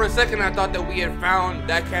 for a second I thought that we had found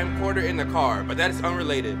that camcorder in the car, but that is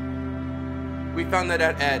unrelated. We found that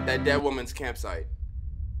at that dead woman's campsite.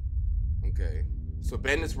 Okay, so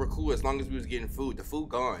bandits were cool as long as we was getting food. The food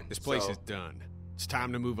gone. This place is done. It's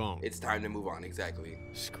time to move on. It's time to move on, exactly.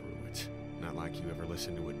 Screw it. Not like you ever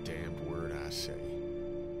listen to a damned word I say.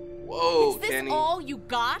 Whoa, Is this Kenny. all you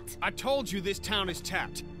got? I told you this town is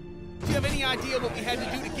tapped. Do you have any idea what we had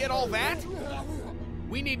to do to get all that?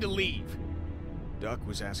 We need to leave. Duck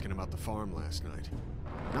was asking about the farm last night.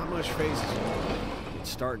 Not much phases.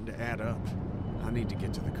 It's starting to add up. I need to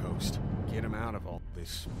get to the coast. Get him out of all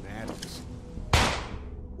this madness.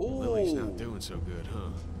 Ooh. Lily's not doing so good,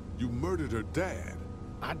 huh? You murdered her dad.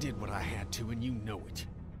 I did what I had to, and you know it.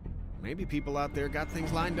 Maybe people out there got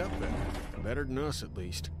things lined up better. Better than us, at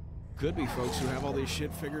least. Could be folks who have all this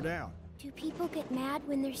shit figured out. Do people get mad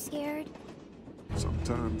when they're scared?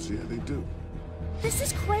 Sometimes, yeah, they do. This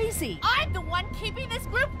is crazy. I'm the one keeping this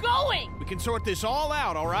group going. We can sort this all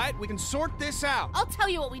out, all right? We can sort this out. I'll tell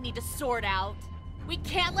you what we need to sort out. We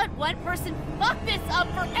can't let one person fuck this up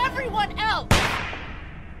for everyone else.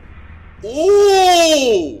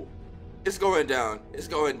 Ooh! It's going down. It's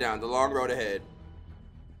going down. The long road ahead.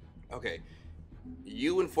 Okay.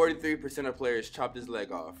 You and 43% of players chopped his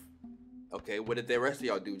leg off. Okay, what did the rest of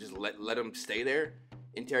y'all do? Just let him stay there?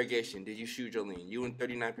 Interrogation. Did you shoot Jolene? You and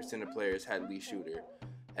 39% of players had Lee shoot her.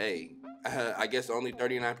 Hey, I guess only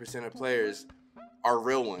 39% of players are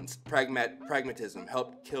real ones. Pragmatism.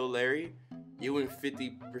 Helped kill Larry. You and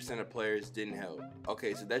 50% of players didn't help.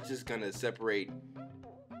 Okay, so that's just gonna separate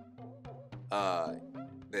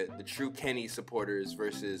the true Kenny supporters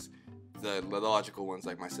versus the logical ones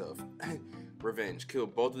like myself. Revenge.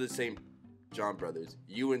 Killed both of the same John brothers.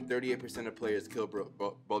 You and 38% of players killed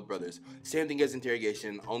both brothers. Same thing as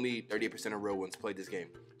interrogation. Only 38% of real ones played this game.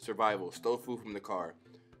 Survival. Stole food from the car.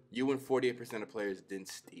 You and 48% of players didn't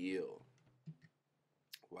steal.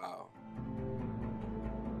 Wow.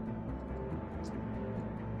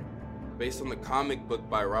 Based on the comic book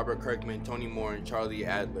by Robert Kirkman, Tony Moore, and Charlie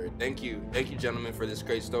Adler. Thank you, gentlemen, for this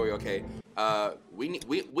great story. Okay, we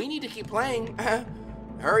need to keep playing.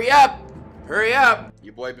 Hurry up! Hurry up!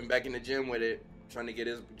 Your boy been back in the gym with it, trying to get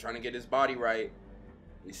his body right.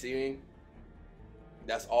 You see me?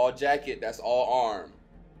 That's all jacket. That's all arm.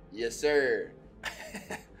 Yes, sir.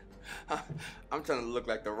 I'm trying to look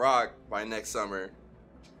like The Rock by next summer.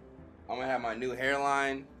 I'm gonna have my new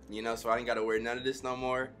hairline, you know, so I ain't gotta wear none of this no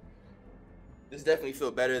more. This definitely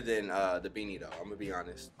feel better than the beanie though, I'm gonna be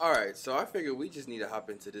honest. Alright, so I figured we just need to hop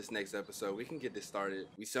into this next episode. We can get this started.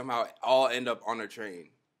 We somehow all end up on a train.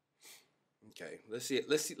 Okay, let's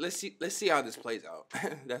see how this plays out.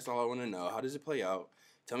 That's all I wanna know. How does it play out?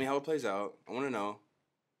 Tell me how it plays out. I wanna know.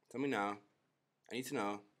 Tell me now. I need to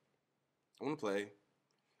know. I wanna play.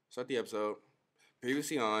 Start the episode.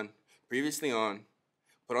 Previously on.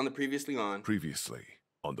 Put on the previously on. Previously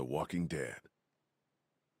on The Walking Dead.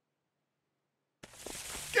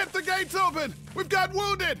 Get the gates open! We've got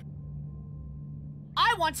wounded!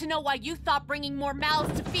 I want to know why you thought bringing more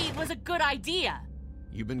mouths to feed was a good idea.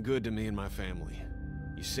 You've been good to me and my family.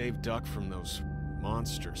 You saved Duck from those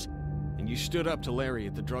monsters, and you stood up to Larry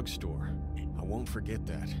at the drugstore. I won't forget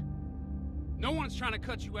that. No one's trying to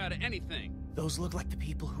cut you out of anything. Those look like the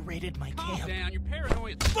people who raided my Calm camp. down, you're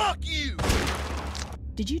paranoid. Fuck you!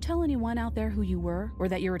 Did you tell anyone out there who you were, or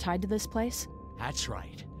that you were tied to this place? That's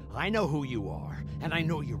right. I know who you are, and I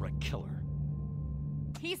know you're a killer.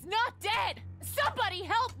 He's not dead! Somebody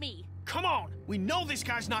help me! Come on! We know this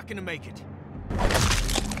guy's not gonna make it.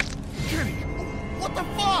 Kenny! What the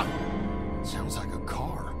fuck? Sounds like a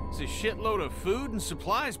car. It's a shitload of food and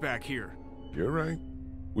supplies back here. You're right.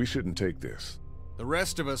 We shouldn't take this. The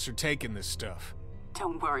rest of us are taking this stuff.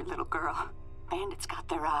 Don't worry, little girl. Bandits got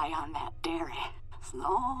their eye on that dairy. As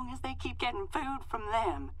long as they keep getting food from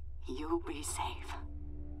them, you'll be safe.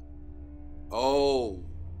 Oh,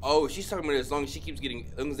 she's talking about as long as they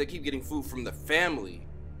keep getting food from the family.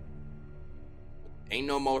 Ain't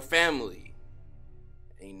no more family.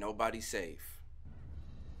 Ain't nobody safe.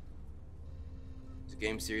 The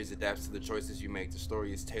game series adapts to the choices you make. The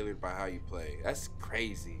story is tailored by how you play. That's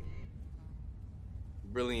crazy.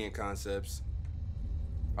 Brilliant concepts.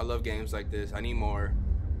 I love games like this. I need more.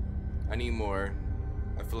 I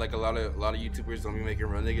feel like a lot of YouTubers don't be making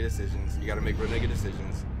real nigga decisions. You gotta make real nigga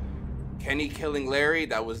decisions. Kenny killing Larry,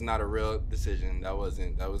 that was not a real decision. There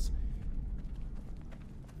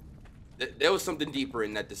was something deeper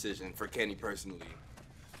in that decision for Kenny personally.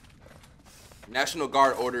 National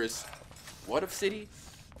Guard orders what of city?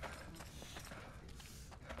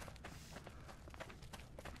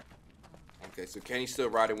 Okay, so Kenny's still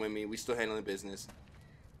riding with me. We still handling business.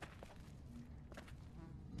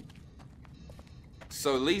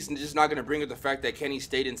 So at least just not gonna bring up the fact that Kenny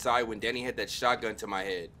stayed inside when Danny had that shotgun to my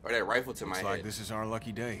head or that rifle to my head. Looks like this is our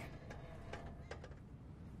lucky day.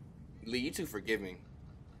 Lee, you too forgiving.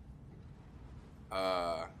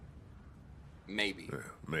 Maybe. Yeah,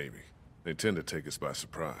 maybe. They tend to take us by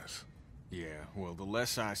surprise. Yeah, well, the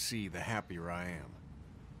less I see, the happier I am.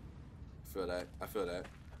 I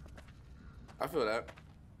feel that.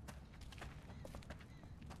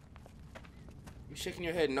 You shaking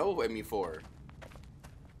your head no at me for?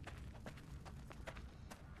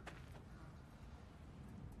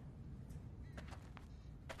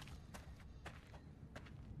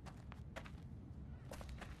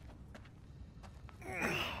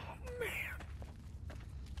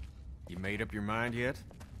 You made up your mind yet?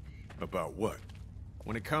 About what?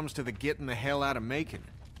 When it comes to the getting the hell out of Macon,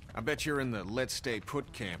 I bet you're in the let's stay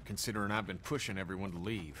put camp, considering I've been pushing everyone to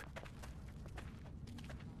leave.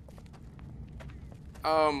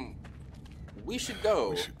 We should go.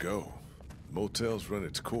 We should go. Motel's run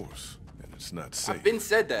its course, and it's not safe. I've been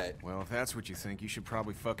said that. Well, if that's what you think, you should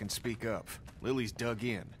probably fucking speak up. Lily's dug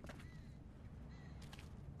in.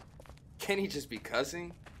 Kenny just be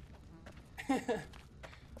cussing?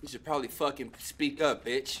 You should probably fucking speak up,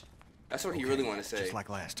 bitch. That's what he really want to say. Just like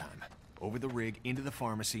last time. Over the rig, into the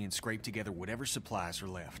pharmacy, and scrape together whatever supplies are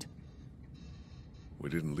left. We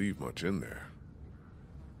didn't leave much in there.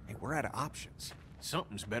 Hey, we're out of options.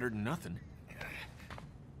 Something's better than nothing.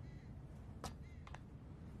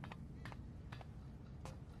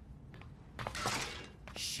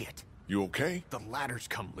 Shit. You okay? The ladder's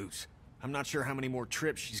come loose. I'm not sure how many more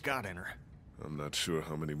trips she's got in her. I'm not sure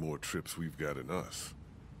how many more trips we've got in us.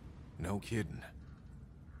 No kidding.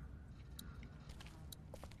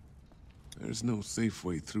 There's no safe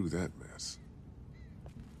way through that mess.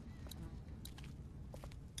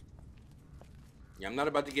 Yeah, I'm not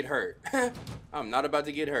about to get hurt. I'm not about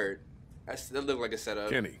to get hurt. That looked like a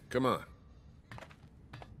setup. Kenny, come on.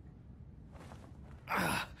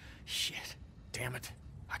 Ah, shit. Damn it.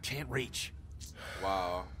 I can't reach.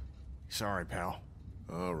 Wow. Sorry, pal.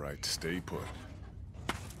 All right, stay put.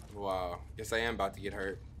 Wow. Guess I am about to get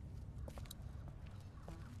hurt.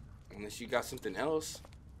 Unless you got something else.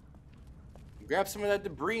 Grab some of that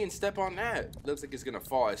debris and step on that. Looks like it's gonna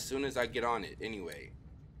fall as soon as I get on it anyway.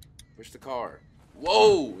 Push the car.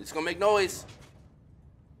 Whoa! It's gonna make noise.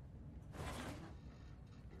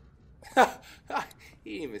 He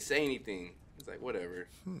didn't even say anything. He's like, whatever.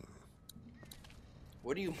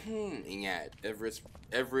 What are you hmming at?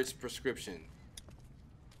 Everett's prescription.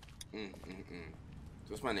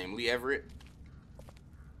 What's my name? Lee Everett?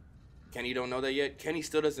 Kenny don't know that yet? Kenny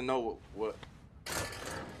still doesn't know what...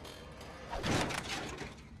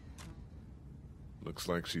 Looks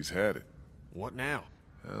like she's had it. What now?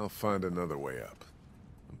 I'll find another way up.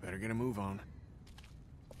 I better get a move on.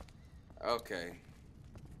 Okay.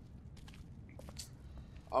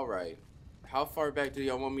 Alright. How far back do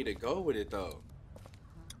y'all want me to go with it, though?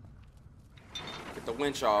 Get the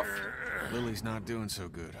winch off. Lily's not doing so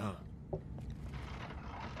good,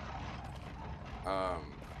 huh?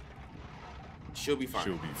 She'll be fine.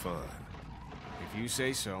 She'll be fine. If you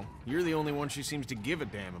say so. You're the only one she seems to give a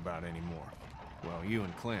damn about anymore. Well, you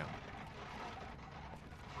and Clem.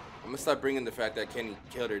 I'm gonna stop bringing the fact that Kenny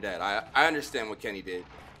killed her dad. I understand what Kenny did.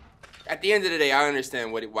 At the end of the day, I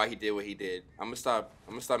understand why he did what he did. I'm gonna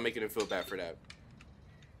stop making him feel bad for that.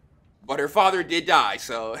 But her father did die,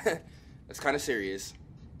 so that's kind of serious.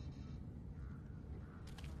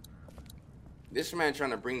 This man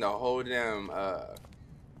trying to bring the whole damn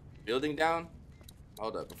building down.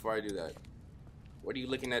 Hold up, before I do that, what are you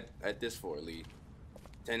looking at this for, Lee?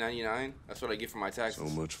 $10.99? That's what I get for my taxes.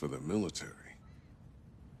 So much for the military.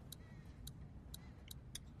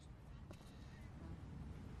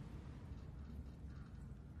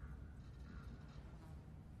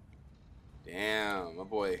 Damn, my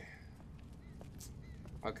boy.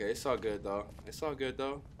 Okay, it's all good though. It's all good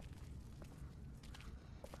though.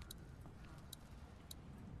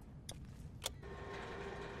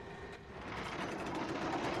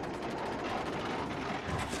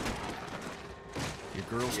 Your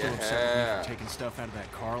girl still upset with me for taking stuff out of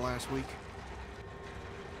that car last week?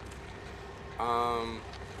 I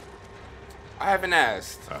haven't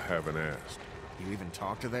asked. I haven't asked. You even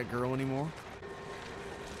talk to that girl anymore?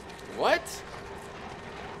 What?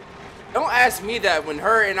 Don't ask me that when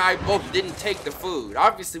her and I both didn't take the food.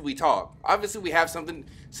 Obviously we talk. Obviously we have something,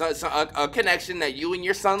 a connection that you and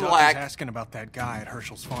your son Doug lack. was asking about that guy at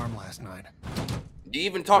Herschel's farm last night. Do you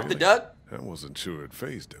even talk to Doug? I wasn't sure it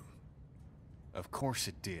fazed him. Of course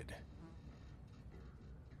it did.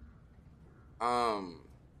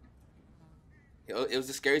 It was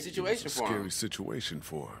a scary situation for him. Scary situation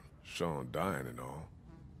for him. Sean dying and all.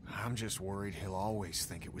 I'm just worried he'll always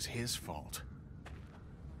think it was his fault.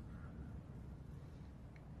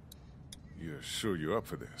 You're sure you're up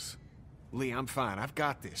for this? Lee, I'm fine. I've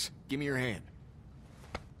got this. Give me your hand.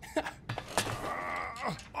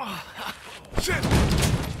 Shit!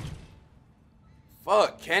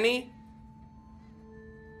 Fuck, Kenny.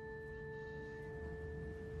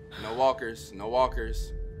 No walkers. No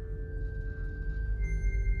walkers.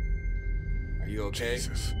 Are you okay?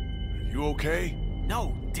 Jesus. Are you okay?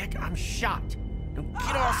 No, Dick, I'm shot. Now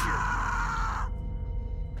get off here.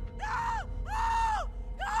 No! No!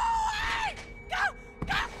 Go away! Go!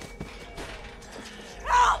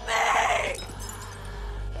 Help me!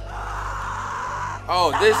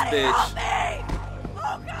 Oh, this bitch. Help me!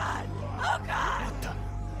 Oh God! Oh God!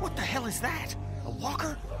 What the hell is that? A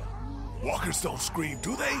walker? Walkers don't scream,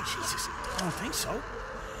 do they? Jesus, I don't think so.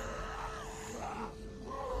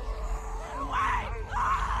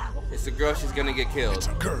 It's a girl, she's gonna get killed. It's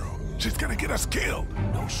a girl. She's gonna get us killed.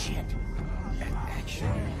 No shit. Actually.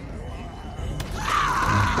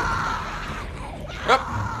 Yep.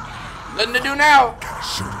 Nothing to do now. Gotta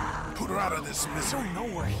shoot her. Put her out of this misery. I don't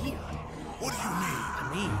know we're here. What do you mean?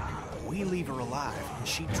 I mean, we leave her alive, and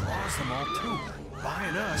she draws them all to her,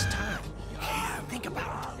 buying us time. Yeah, think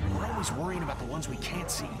about it. We're always worrying about the ones we can't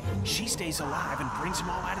see. She stays alive and brings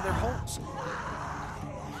them all out of their holes.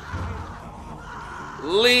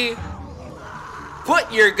 Lee,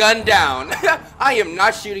 put your gun down. I am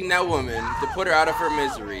not shooting that woman to put her out of her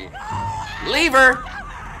misery. Leave her.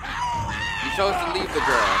 You chose to leave the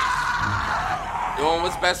girl. Doing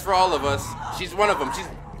what's best for all of us. She's one of them. She's.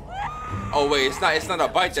 Oh wait, it's not a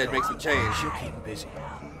bite that makes me change. She'll keep him busy.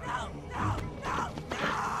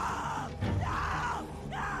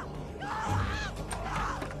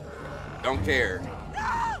 Don't care.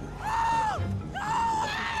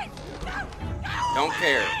 Don't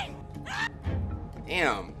care.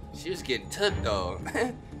 Damn, she was getting took though.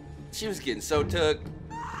 She was getting so took.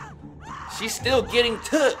 She's still getting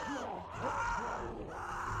took.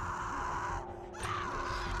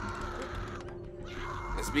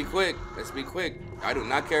 Let's be quick. Let's be quick. I do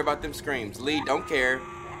not care about them screams. Lee, don't care.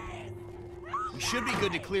 We should be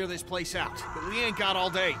good to clear this place out, but we ain't got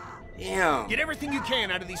all day. Damn. Get everything you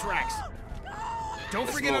can out of these racks. Don't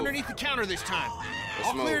forget underneath the counter this time.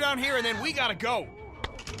 I'll clear down here and then we gotta go.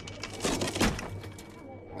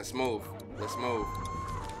 Let's move. Let's move.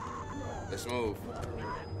 Let's move.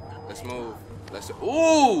 Let's move. Let's.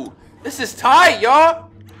 Ooh! This is tight, y'all!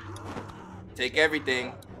 Take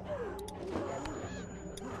everything.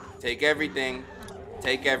 Take everything.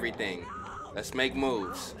 Take everything. Let's make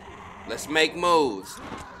moves. Let's make moves.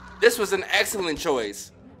 This was an excellent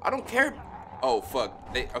choice. I don't care. Oh,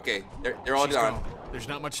 fuck. They're all done. Gone. There's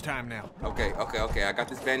not much time now. Okay. I got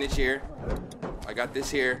this bandage here. I got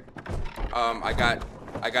this here. I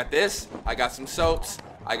got this. I got some soaps.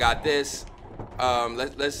 I got this.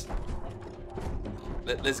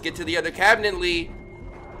 Let's get to the other cabinet, Lee.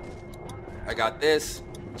 I got this.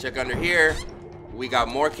 Check under here. We got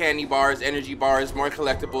more candy bars, energy bars, more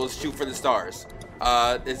collectibles. Shoot for the stars.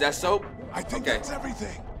 Is that soap? I think that's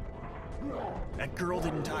everything. That girl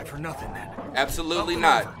didn't die for nothing then. Absolutely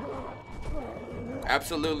not.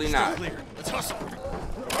 Absolutely not. Clear. Let's hustle.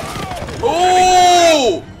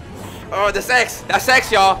 Ooh! Oh, that's X. That's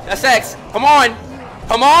X, y'all. That's X. Come on.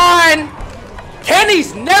 Come on!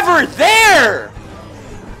 Kenny's never there!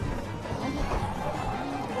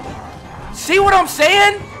 See what I'm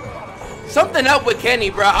saying? Something up with Kenny,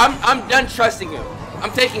 bro. I'm done trusting him.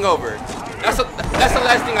 I'm taking over. That's the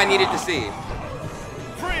last thing I needed to see.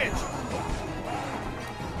 Fridge.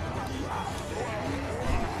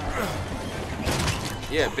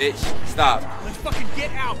 Yeah, bitch. Stop. Let's fucking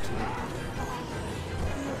get out.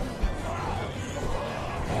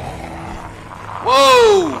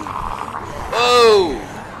 Whoa!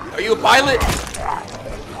 Whoa! Are you a pilot?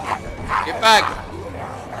 Get back.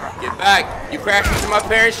 Get back. You crashed into my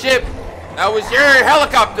parents' ship. That was your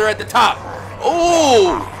helicopter at the top.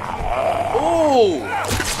 Ooh! Ooh!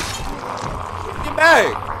 Get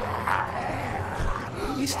back.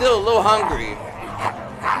 He's still a little hungry.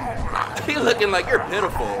 He's looking like you're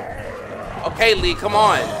pitiful. Okay, Lee, come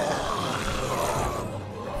on.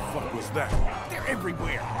 What the fuck was that? They're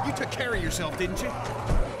everywhere. You took care of yourself, didn't you?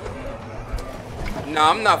 No,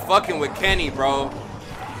 I'm not fucking with Kenny, bro.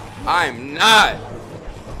 I'm not.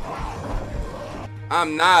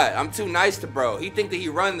 I'm too nice to bro. He think that he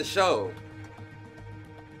run the show.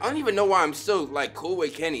 I don't even know why I'm still like cool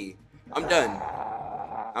with Kenny. I'm done.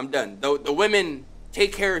 I'm done. The women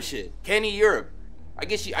take care of shit. Kenny, I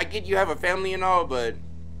get you have a family and all, but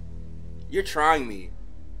you're trying me.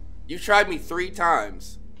 You tried me 3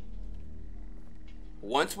 times.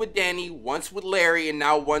 Once with Danny, once with Larry, and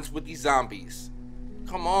now once with these zombies.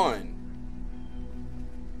 Come on.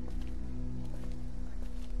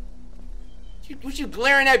 What you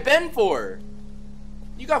glaring at Ben for?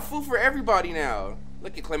 You got food for everybody now.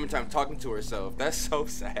 Look at Clementine talking to herself. That's so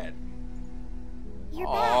sad. You're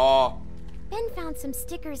back. Ben found some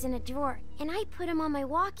stickers in a drawer, and I put them on my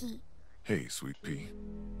walkie. Hey, Sweet Pea.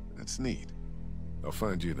 That's neat. I'll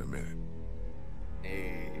find you in a minute.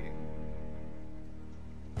 Hey.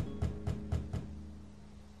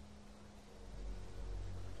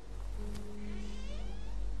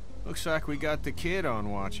 Looks like we got the kid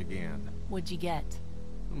on watch again. What'd you get?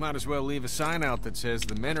 We might as well leave a sign out that says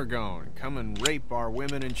the men are gone and come and rape our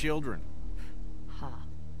women and children. Huh.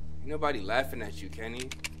 Nobody laughing at you, Kenny.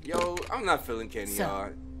 Yo, I'm not feeling Kenny,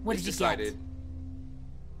 y'all. What did you get?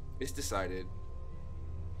 It's decided.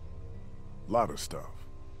 Lot of stuff.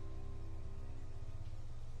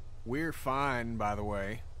 We're fine, by the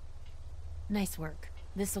way. Nice work.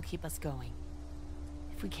 This'll keep us going.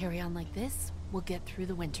 If we carry on like this, we'll get through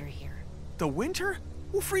the winter here. The winter?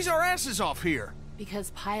 We'll freeze our asses off here.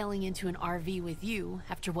 Because piling into an RV with you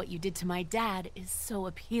after what you did to my dad is so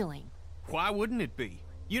appealing. Why wouldn't it be?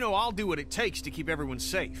 You know I'll do what it takes to keep everyone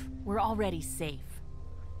safe. We're already safe.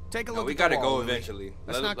 Take a look No, at we the gotta wall, go Lily. eventually.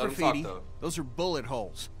 That's not let 'em graffiti. talk, though. Those are bullet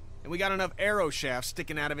holes. And we got enough arrow shafts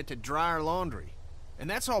sticking out of it to dry our laundry. And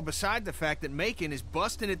that's all beside the fact that Macon is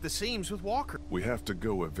busting at the seams with Walker. We have to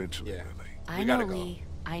go eventually, Yeah. Lily. I know, Lee.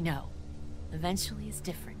 I know. Eventually is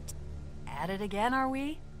different. At it again, are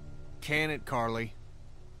we? Can it, Carly?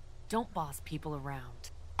 Don't boss people around.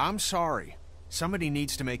 I'm sorry. Somebody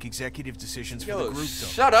needs to make executive decisions for Yo, the group, though.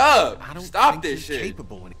 shut up! I don't Stop think this you're shit.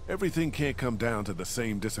 capable any- Everything can't come down to the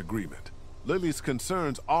same disagreement. Lily's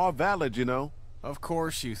concerns are valid, you know. Of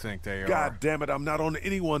course you think they are. God damn it, I'm not on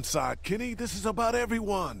anyone's side, Kenny. This is about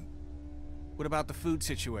everyone. What about the food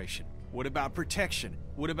situation? What about protection?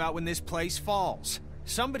 What about when this place falls?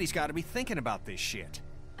 Somebody's got to be thinking about this shit.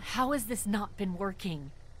 How has this not been working?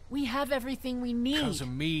 We have everything we need. Because of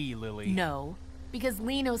me, Lily. No, because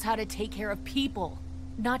Lee knows how to take care of people,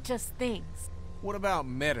 not just things. What about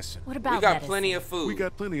medicine? What about We got medicine? plenty of food. We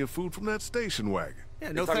got plenty of food from that station wagon. Yeah,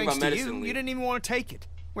 You're no talking thanks about to medicine, you. Lee. You didn't even want to take it.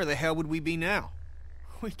 Where the hell would we be now?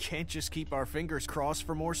 We can't just keep our fingers crossed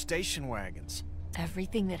for more station wagons.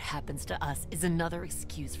 Everything that happens to us is another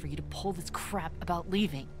excuse for you to pull this crap about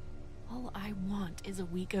leaving. All I want is a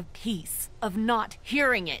week of peace, of not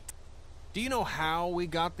hearing it. Do you know how we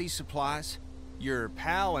got these supplies? Your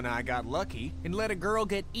pal and I got lucky and let a girl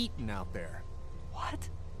get eaten out there. What?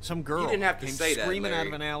 Some girl You didn't have to came say that, screaming out Larry.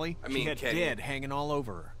 of an alley. I She mean, had Kenny. dead hanging all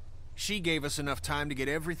over her. She gave us enough time to get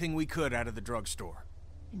everything we could out of the drugstore.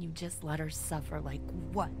 And you just let her suffer like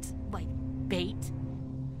what? Like bait?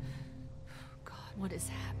 God, what is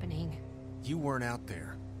happening? You weren't out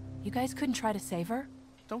there. You guys couldn't try to save her?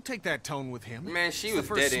 Don't take that tone with him. Man, she It's was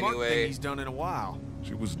the first dead smart anyway. thing he's done in a while.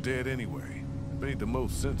 She was dead anyway. It made the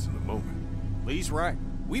most sense in the moment. Lee's right.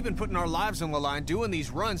 We've been putting our lives on the line doing these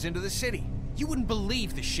runs into the city. You wouldn't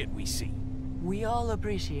believe the shit we see. We all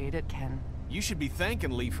appreciate it, Ken. You should be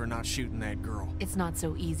thanking Lee for not shooting that girl. It's not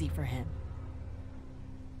so easy for him.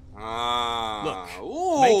 Look,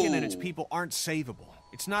 ooh. Macon and its people aren't savable.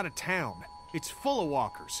 It's not a town. It's full of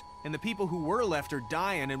walkers, and the people who were left are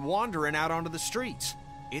dying and wandering out onto the streets.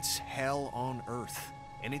 It's hell on earth,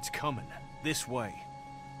 and it's coming this way.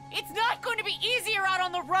 It's not going to be easier out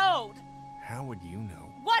on the road! How would you know?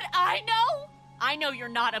 What I know? I know you're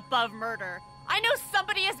not above murder. I know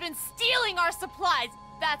somebody has been stealing our supplies.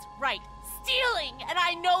 That's right, stealing! And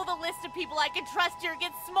I know the list of people I can trust here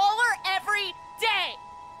gets smaller every day.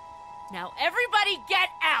 Now everybody get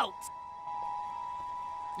out!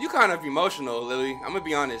 You kind of emotional, Lily. I'm gonna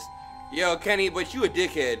be honest. Yo, Kenny, but you a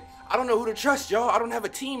dickhead. I don't know who to trust, y'all. I don't have a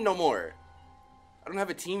team no more.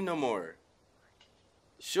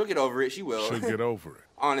 She'll get over it. She will. She'll get over it.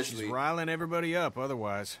 Honestly. She's riling everybody up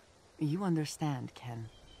otherwise. You understand, Ken.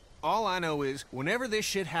 All I know is, whenever this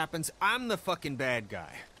shit happens, I'm the fucking bad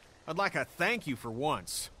guy. I'd like a thank you for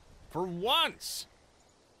once. For once!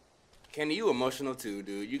 Kenny, you emotional too,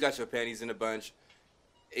 dude. You got your panties in a bunch.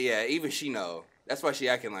 Yeah, even she know. That's why she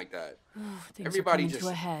acting like that. Things Everybody are coming just to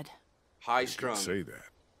a head. high You could strung. say that.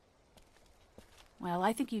 Well,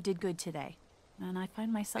 I think you did good today. And I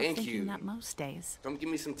find myself Thank thinking you. that most days. Come give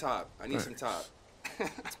me some top. I need some top.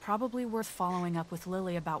 It's probably worth following up with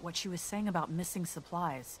Lily about what she was saying about missing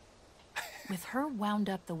supplies. With her wound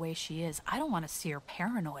up the way she is, I don't want to see her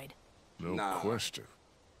paranoid. No Nah. question.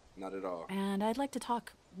 Not at all. And I'd like to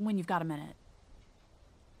talk when you've got a minute.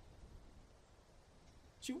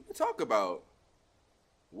 What you want to talk about?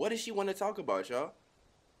 What does she want to talk about, y'all?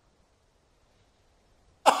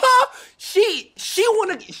 She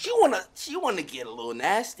wanna get a little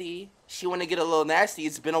nasty.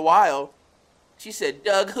 It's been a while. She said,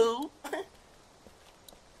 Doug who?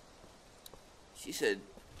 She said,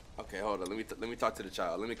 okay, hold on. Let me talk to the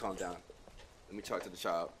child. Let me calm down. Let me talk to the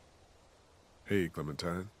child. Hey,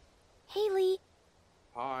 Clementine. Hey, Lee.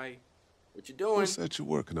 Hi. What you doing? What's that you're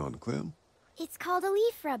working on, Clem? It's called a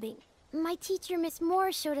leaf rubbing. My teacher, Miss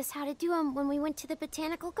Moore, showed us how to do them when we went to the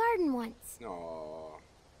botanical garden once. Aww.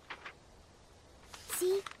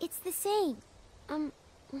 See? It's the same.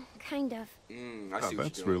 Kind of. I see Oh, what that's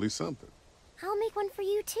you're doing. really something. I'll make one for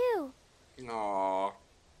you, too. Aww.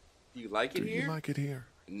 Do you like it Do here? you like it here?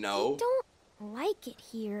 No. I don't like it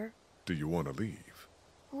here. Do you want to leave?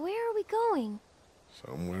 Where are we going?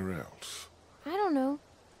 Somewhere else. I don't know.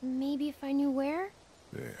 Maybe if I knew where?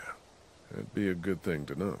 Yeah, that'd be a good thing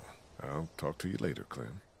to know. I'll talk to you later,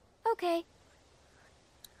 Clem. Okay.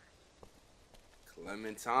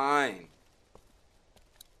 Clementine.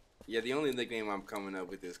 Yeah, the only nickname I'm coming up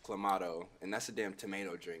with is Clamato, and that's a damn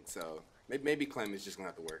tomato drink, so maybe Clem is just gonna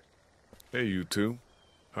have to work. Hey, you two.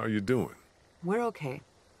 How you doing? We're okay.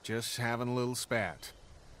 Just having a little spat.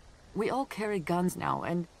 We all carry guns now,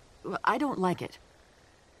 and I don't like it.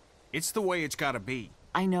 It's the way it's gotta be.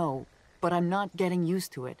 I know, but I'm not getting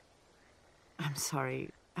used to it. I'm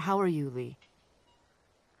sorry. How are you, Lee?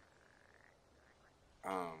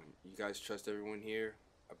 You guys trust everyone here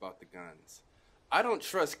about the guns. I don't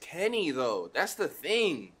trust Kenny, though. That's the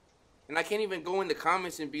thing. And I can't even go in the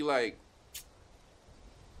comments and be like,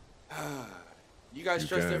 you guys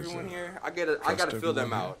trust everyone here? I gotta fill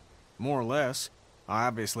them out. More or less. I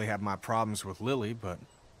obviously have my problems with Lily, but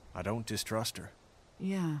I don't distrust her.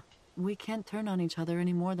 Yeah, we can't turn on each other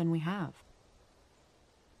any more than we have.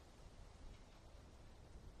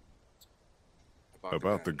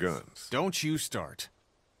 About the guns. Don't you start.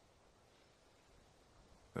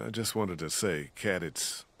 I just wanted to say, Kat,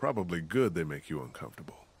 it's probably good they make you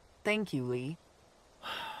uncomfortable. Thank you, Lee.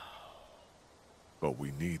 But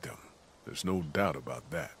we need them. There's no doubt about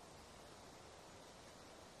that.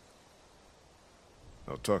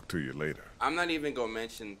 I'll talk to you later. I'm not even gonna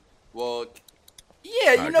mention. Well,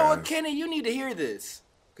 yeah, you know what, Kenny? You need to hear this.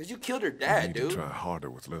 Because you killed her dad, you need dude. to try harder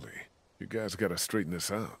with Lily. You guys gotta straighten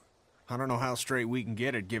this out. I don't know how straight we can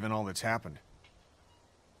get it given all that's happened.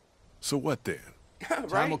 So what then? Right?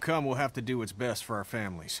 Time will come we'll have to do what's best for our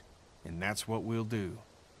families. And that's what we'll do.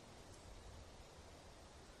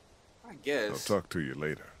 I guess. I'll talk to you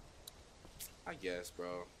later. I guess,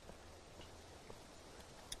 bro.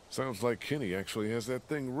 Sounds like Kenny actually has that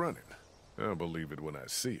thing running. I'll believe it when I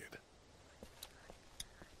see it.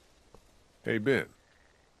 Hey, Ben.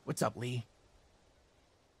 What's up, Lee?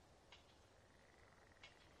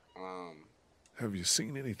 Have you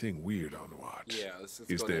seen anything weird on watch? Yeah, let's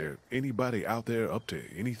Is go there anybody out there up to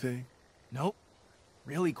anything? Nope.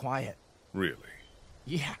 Really quiet. Really?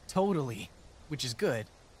 Yeah, totally. Which is good.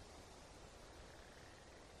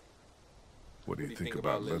 What do you think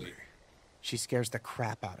about Lily? She scares the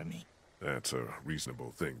crap out of me. That's a reasonable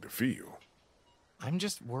thing to feel. I'm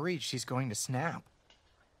just worried she's going to snap.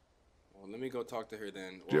 Well, let me go talk to her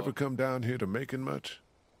then. Did you ever come down here to Macon much?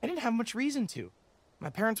 I didn't have much reason to. My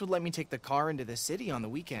parents would let me take the car into the city on the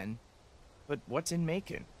weekend. But what's in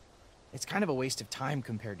Macon? It's kind of a waste of time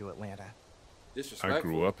compared to Atlanta. Disrespectful. I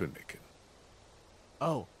grew up in Macon.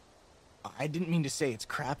 Oh, I didn't mean to say it's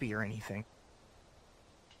crappy or anything.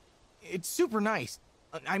 It's super nice.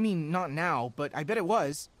 I mean, not now, but I bet it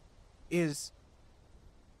was.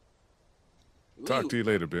 Talk to you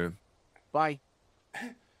later, Ben. Bye.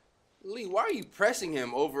 Lee, why are you pressing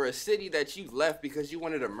him over a city that you left because you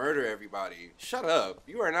wanted to murder everybody? Shut up.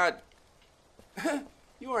 You are not...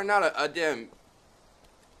 you are not a damn...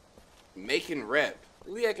 Macon rep.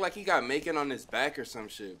 Lee act like he got Macon on his back or some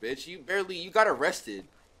shit, bitch. You got arrested.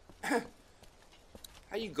 How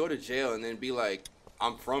you go to jail and then be like,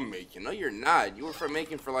 I'm from Macon? No, you're not. You were from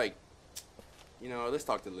Macon for like... You know, let's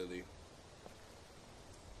talk to Lily.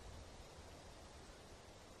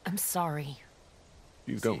 I'm sorry.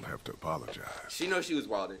 You don't have to apologize. She knows she was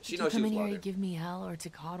wilding. She Did knows you she come was in here wilding. to give me hell or to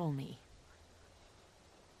coddle me?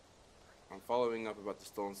 I'm following up about the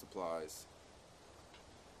stolen supplies.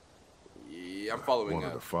 Yeah, I'm following I wanted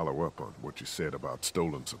to up. follow up on what you said about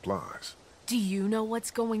stolen supplies. Do you know what's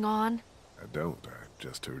going on? I don't. I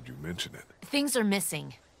just heard you mention it. Things are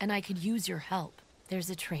missing, and I could use your help. There's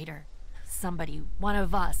a traitor. Somebody, one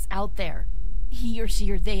of us, out there. He or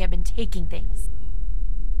she or they have been taking things.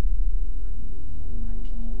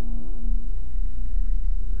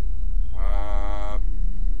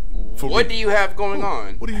 What do you have going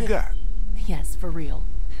on? What do you got? Yes, for real.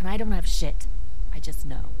 And I don't have shit. I just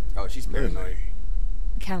know. Oh, she's paranoid.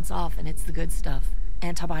 Counts off, and it's the good stuff.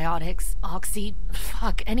 Antibiotics, oxy,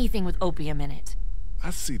 fuck, anything with opium in it. I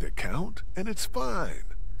see the count, and it's fine.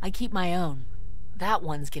 I keep my own. That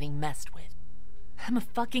one's getting messed with. I'm a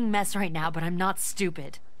fucking mess right now, but I'm not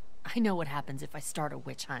stupid. I know what happens if I start a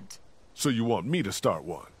witch hunt. So you want me to start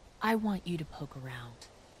one? I want you to poke around.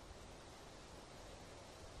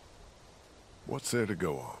 What's there to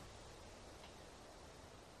go on?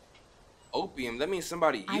 Opium? That means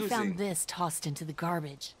somebody using. I found this tossed into the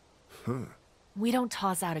garbage. Huh. We don't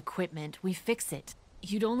toss out equipment, we fix it.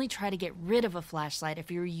 You'd only try to get rid of a flashlight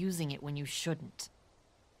if you were using it when you shouldn't.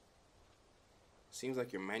 Seems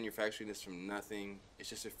like you're manufacturing this from nothing. It's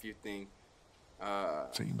just a few things.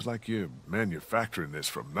 Seems like you're manufacturing this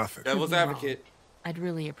from nothing. Devil's advocate. I'd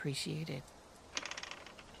really appreciate it.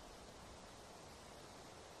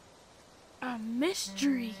 A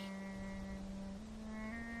mystery.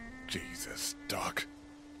 Jesus, Doc.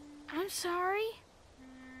 I'm sorry.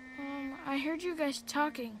 I heard you guys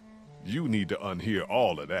talking. You need to unhear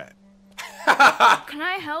all of that. Can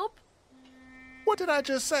I help? What did I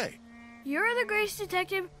just say? You're the Grace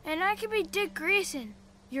detective, and I can be Dick Grayson,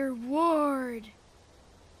 your ward.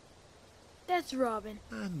 That's Robin.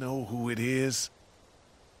 I know who it is.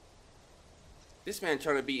 This man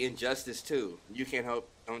trying to be injustice too. You can't help.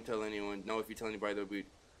 Don't tell anyone. No, if you tell anybody, they'll be.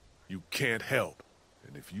 You can't help.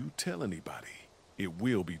 And if you tell anybody, it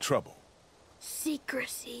will be trouble.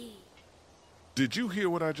 Secrecy. Did you hear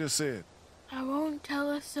what I just said? I won't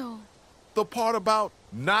tell a soul. The part about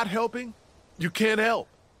not helping? You can't help.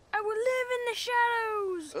 I will live in the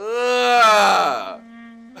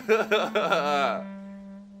shadows.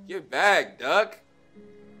 Get back, duck.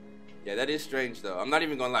 Yeah, that is strange though. I'm not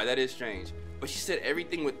even gonna lie, that is strange. But she said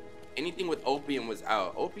anything with opium was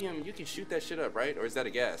out. Opium, you can shoot that shit up, right? Or is that a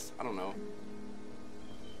gas? I don't know.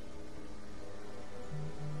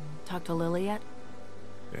 Talk to Lily yet?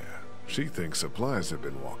 Yeah, she thinks supplies have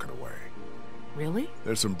been walking away. Really?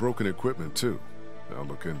 There's some broken equipment too. I'll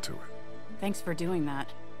look into it. Thanks for doing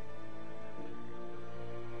that.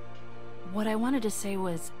 What I wanted to say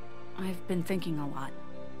was, I've been thinking a lot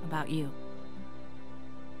about you.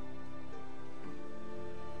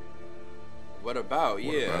 What about? What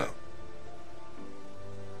yeah. about?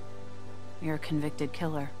 You're a convicted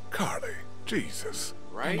killer. Carly, Jesus.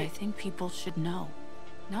 Right? And I think people should know.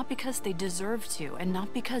 Not because they deserve to, and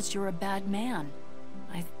not because you're a bad man.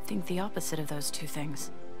 I think the opposite of those two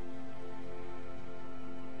things.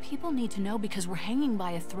 People need to know because we're hanging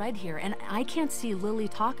by a thread here, and I can't see Lily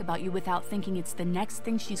talk about you without thinking it's the next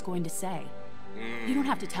thing she's going to say. You don't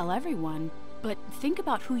have to tell everyone, but think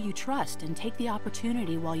about who you trust and take the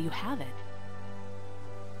opportunity while you have it.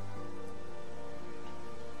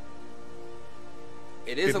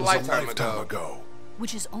 It is a lifetime ago.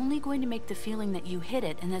 Which is only going to make the feeling that you hid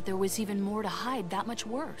it and that there was even more to hide that much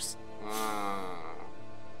worse.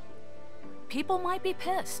 People might be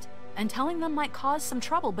pissed, and telling them might cause some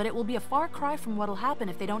trouble, but it will be a far cry from what'll happen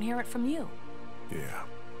if they don't hear it from you. Yeah.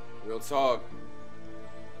 Real talk.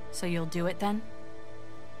 So you'll do it then?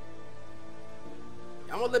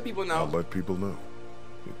 I'm gonna let people know. I'll let people know.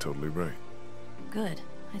 You're totally right. Good.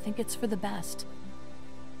 I think it's for the best.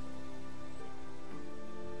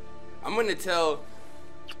 I'm gonna tell.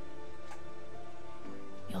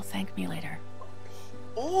 You'll thank me later.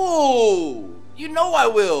 Ooh, you know I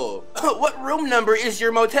will. What room number is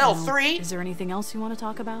your motel? 3? Is there anything else you want to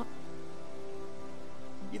talk about?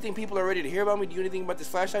 You think people are ready to hear about me? Do you know anything about this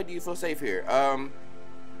flashlight? Do you feel safe here?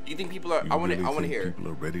 Do you think people are? I want to hear. People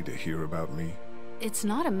are ready to hear about me. It's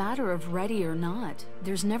not a matter of ready or not.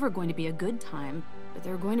 There's never going to be a good time, but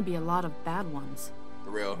there are going to be a lot of bad ones.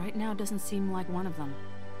 For real. Right now doesn't seem like one of them.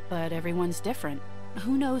 But everyone's different.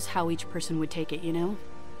 Who knows how each person would take it, you know?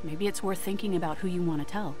 Maybe it's worth thinking about who you want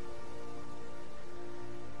to tell.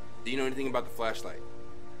 Do you know anything about the flashlight?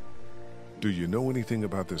 Do you know anything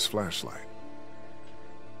about this flashlight?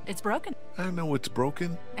 It's broken. I know it's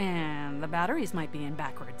broken. And the batteries might be in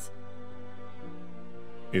backwards.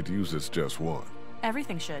 It uses just one.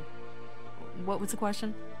 Everything should. What was the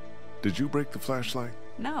question? Did you break the flashlight?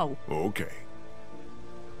 No. Okay.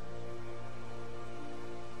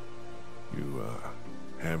 You,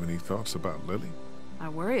 have any thoughts about Lily? I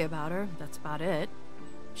worry about her, that's about it.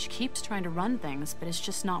 She keeps trying to run things, but it's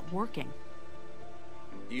just not working.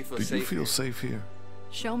 Do you feel safe? safe? Do you feel safe here?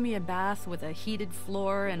 Show me a bath with a heated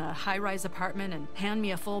floor in a high-rise apartment and hand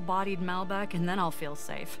me a full-bodied Malbec and then I'll feel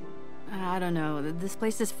safe. I don't know, this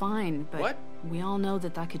place is fine, but what? We all know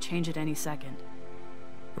that could change at any second.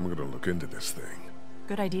 I'm gonna look into this thing.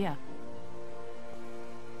 Good idea.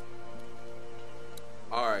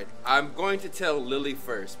 Alright, I'm going to tell Lily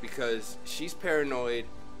first because she's paranoid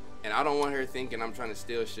and I don't want her thinking I'm trying to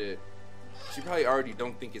steal shit. She probably already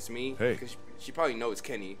don't think it's me. Hey. Because she probably knows it's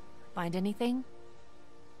Kenny. Find anything?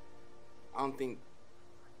 I don't think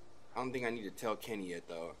I need to tell Kenny yet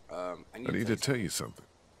though. I need to tell you something.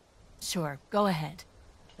 Sure, go ahead.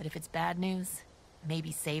 But if it's bad news,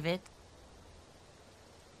 maybe save it.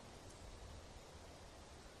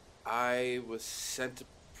 I was sent to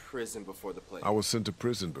prison before the plague. I was sent to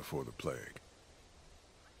prison before the plague.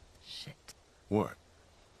 Shit. What?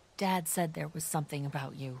 Dad said there was something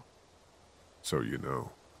about you. So you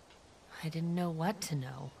know. I didn't know what to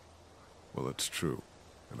know. Well, it's true,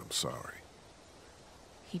 and I'm sorry.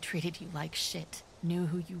 He treated you like shit, knew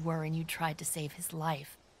who you were, and you tried to save his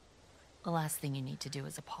life. The last thing you need to do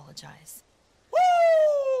is apologize.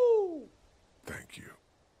 Woo! Thank you.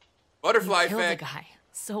 Butterfly You killed effect. the guy.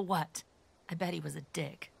 So what? I bet he was a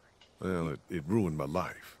dick. Well, it ruined my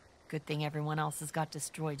life. Good thing everyone else's got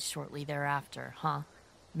destroyed shortly thereafter, huh?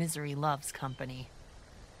 Misery loves company.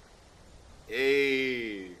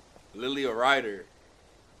 Hey, Lily a rider.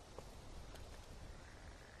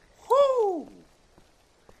 Woo!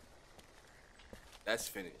 That's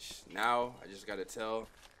finished. Now I just gotta tell.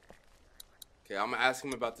 Okay, I'm gonna ask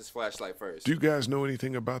him about this flashlight first. Do you guys know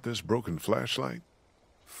anything about this broken flashlight?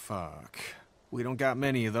 Fuck. We don't got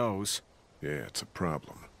many of those. Yeah, it's a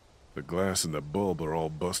problem. The glass and the bulb are all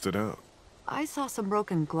busted out. I saw some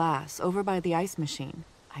broken glass over by the ice machine.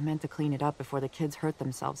 I meant to clean it up before the kids hurt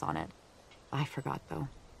themselves on it. I forgot, though.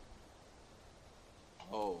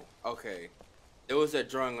 Oh, okay. There was that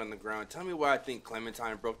drawing on the ground. Tell me why I think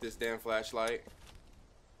Clementine broke this damn flashlight.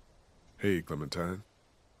 Hey, Clementine.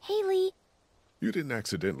 Haley. You didn't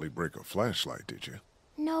accidentally break a flashlight, did you?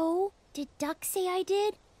 No. Did Duck say I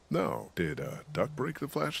did? No. Did Duck break the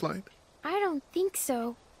flashlight? I don't think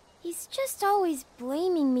so. He's just always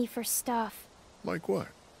blaming me for stuff. Like what?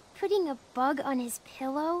 Putting a bug on his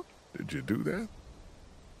pillow? Did you do that?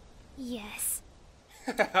 Yes.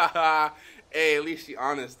 Hey, at least she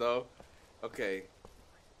honest though. Okay.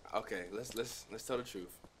 Okay, let's tell the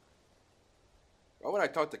truth. Why would I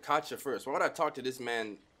talk to Katja first? Why would I talk to this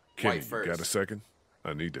man Kenny, White first? You got a second?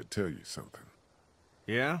 I need to tell you something.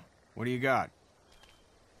 Yeah? What do you got?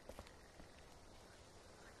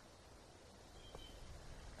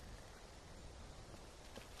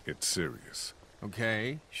 It's serious.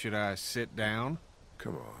 Okay, should I sit down?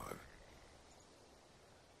 Come on.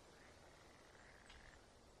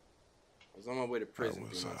 I was on my way to prison 3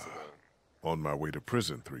 months ago. On my way to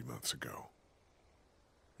prison 3 months ago.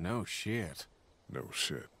 No shit. No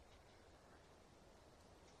shit.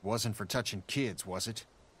 Wasn't for touching kids, was it?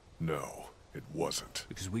 No, it wasn't.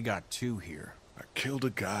 Because we got two here. I killed a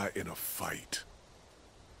guy in a fight.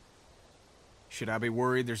 Should I be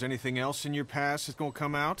worried there's anything else in your past that's gonna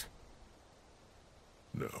come out?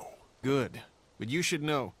 No. Good. But you should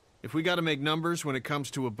know, if we gotta make numbers when it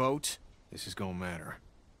comes to a boat, this is gonna matter.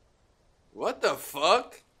 What the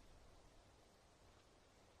fuck?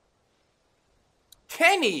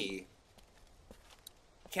 Kenny!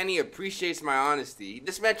 Kenny appreciates my honesty.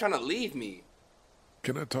 This man trying to leave me.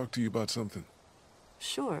 Can I talk to you about something?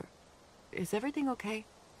 Sure. Is everything okay?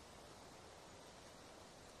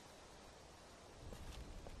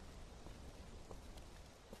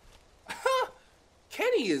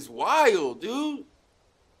 Kenny is wild, dude.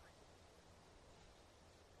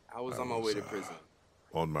 I was on my way to prison.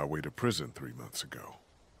 On my way to prison 3 months ago.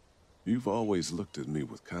 You've always looked at me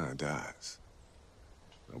with kind eyes.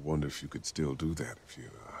 I wonder if you could still do that if you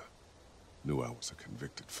knew I was a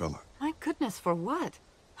convicted felon. My goodness, for what?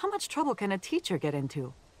 How much trouble can a teacher get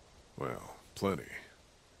into? Well, plenty.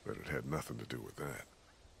 But it had nothing to do with that.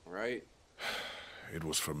 Right? It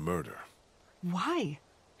was for murder. Why?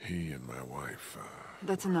 He and my wife,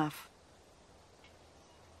 That's enough.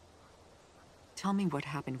 Tell me what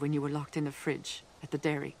happened when you were locked in the fridge at the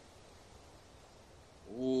dairy.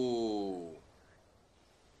 Ooh.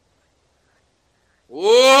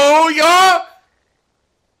 Ooh, y'all!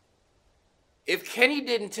 If Kenny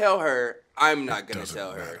didn't tell her, I'm not gonna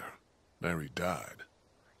tell her. Larry died.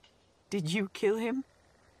 Did you kill him?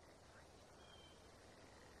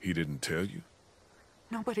 He didn't tell you?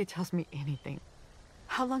 Nobody tells me anything.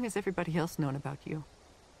 How long has everybody else known about you?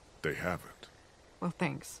 They haven't. Well,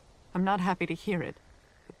 thanks. I'm not happy to hear it,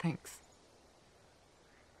 but thanks.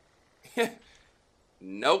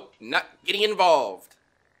 Nope, not getting involved.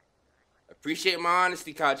 Appreciate my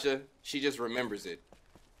honesty, Katja. She just remembers it.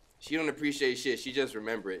 She don't appreciate shit, she just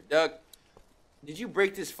remember it. Doug, did you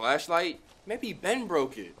break this flashlight? Maybe Ben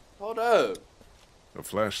broke it. Hold up. The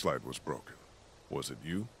flashlight was broken. Was it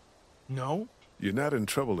you? No. You're not in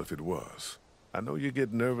trouble if it was. I know you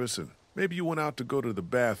get nervous and maybe you went out to go to the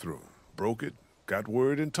bathroom, broke it, got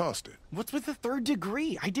word and tossed it. What's with the third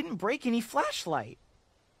degree? I didn't break any flashlight.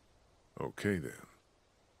 Okay then.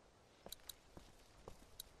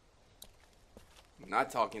 I'm not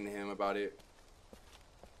talking to him about it.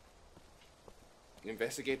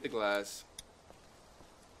 Investigate the glass.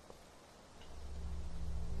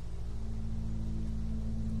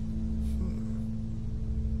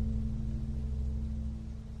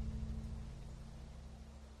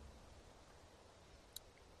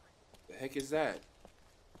 The heck is that?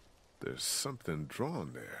 There's something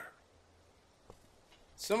drawn there.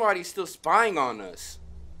 Somebody's still spying on us.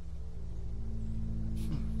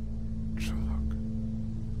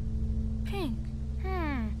 Pink.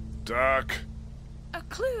 Doc. A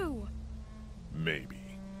clue. Maybe.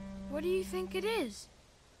 What do you think it is?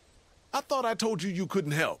 I thought I told you you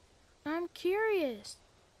couldn't help. I'm curious.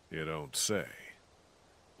 You don't say.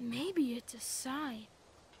 Maybe it's a sign.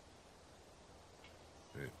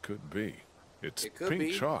 It could be. It's It could pink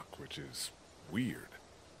be. chalk, which is weird.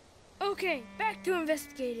 Okay, back to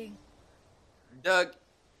investigating. Doug,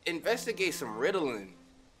 investigate some riddling.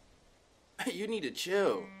 You need to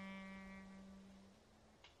chill.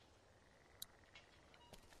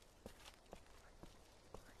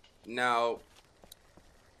 Now,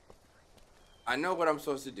 I know what I'm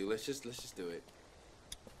supposed to do. Let's just do it.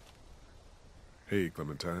 Hey,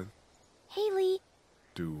 Clementine. Haley.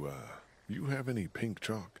 Do, you have any pink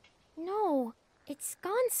chalk? No, it's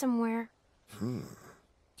gone somewhere. Do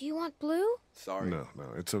you want blue? Sorry. No,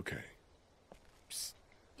 it's okay. Psst,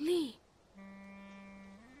 Lee.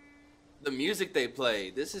 The music they play.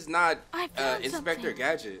 This is not Inspector something.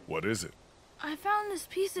 Gadget. What is it? I found this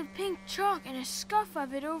piece of pink chalk and a scuff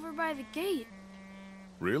of it over by the gate.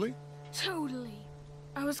 Really? Totally.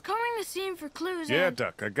 I was combing the scene for clues Yeah, and...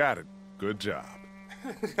 Duck, I got it. Good job.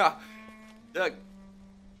 Doug.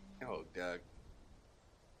 Oh, Doug.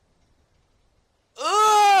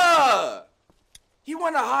 Ugh! He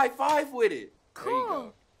won a high five with it. Cool. There you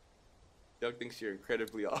go. Doug thinks you're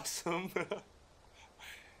incredibly awesome.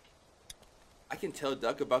 I can tell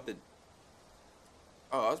Duck about the...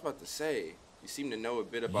 Oh, I was about to say, you seem to know a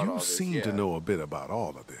bit about all You this. seem to know a bit about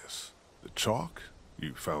all of this. The chalk,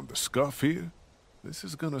 you found the scuff here. This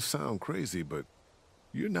is gonna sound crazy, but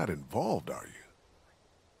you're not involved, are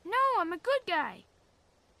you? No, I'm a good guy.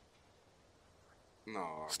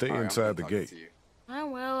 No. Stay all right, inside the I'm talking gate. to you. I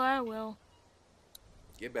will.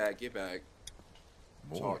 Get back.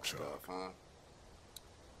 More Chalk stuff, huh?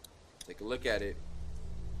 Take a look at it.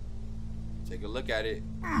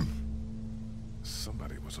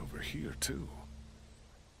 Somebody was over here, too.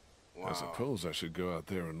 Wow. I suppose I should go out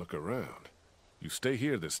there and look around. You stay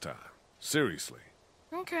here this time. Seriously.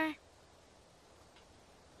 Okay.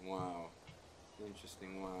 Wow.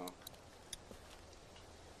 Interesting, wow.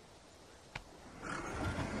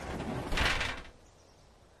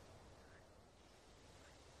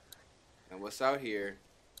 And what's out here?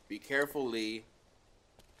 Be careful, Lee.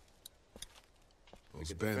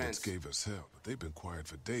 Those bandits gave us hell, but they've been quiet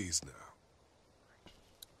for days now.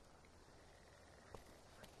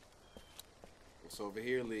 What's over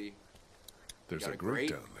here, Lee? There's a grate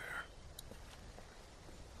down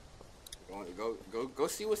there. Go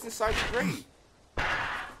see what's inside the grate.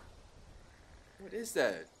 What is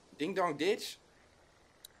that? Ding dong ditch?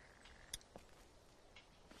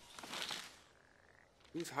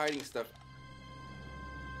 Who's hiding stuff?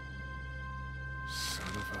 Son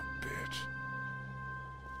of a bitch.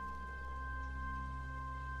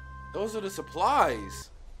 Those are the supplies.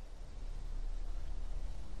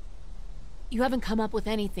 You haven't come up with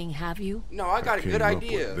anything, have you? No, I got a good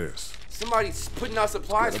idea. This. Somebody's putting out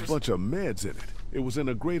supplies Got a for bunch of meds in it. It was in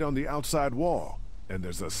a grate on the outside wall, and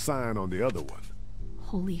there's a sign on the other one.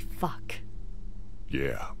 Holy fuck.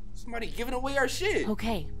 Yeah. somebody giving away our shit.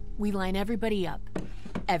 Okay, we line everybody up.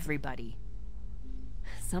 Everybody.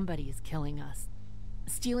 Somebody is killing us.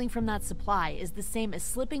 Stealing from that supply is the same as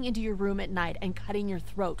slipping into your room at night and cutting your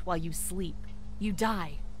throat while you sleep. You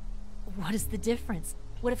die. What is the difference?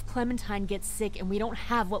 What if Clementine gets sick and we don't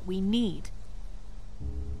have what we need?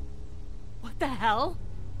 What the hell?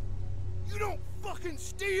 You don't fucking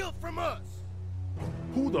steal from us!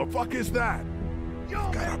 Who the fuck is that?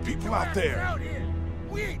 Yo, got our people out there. Out here.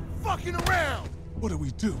 We ain't fucking around! What do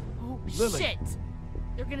we do? Oh, Lily. shit!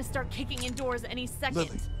 They're gonna start kicking indoors any second.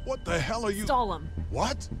 Lily, what the hell are you? Stall them.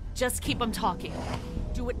 What? Just keep him talking.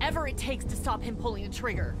 Do whatever it takes to stop him pulling the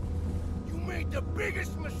trigger. You made the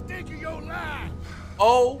biggest mistake of your life!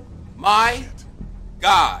 Oh my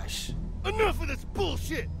gosh. Enough of this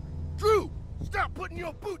bullshit! Drew, stop putting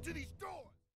your boot to these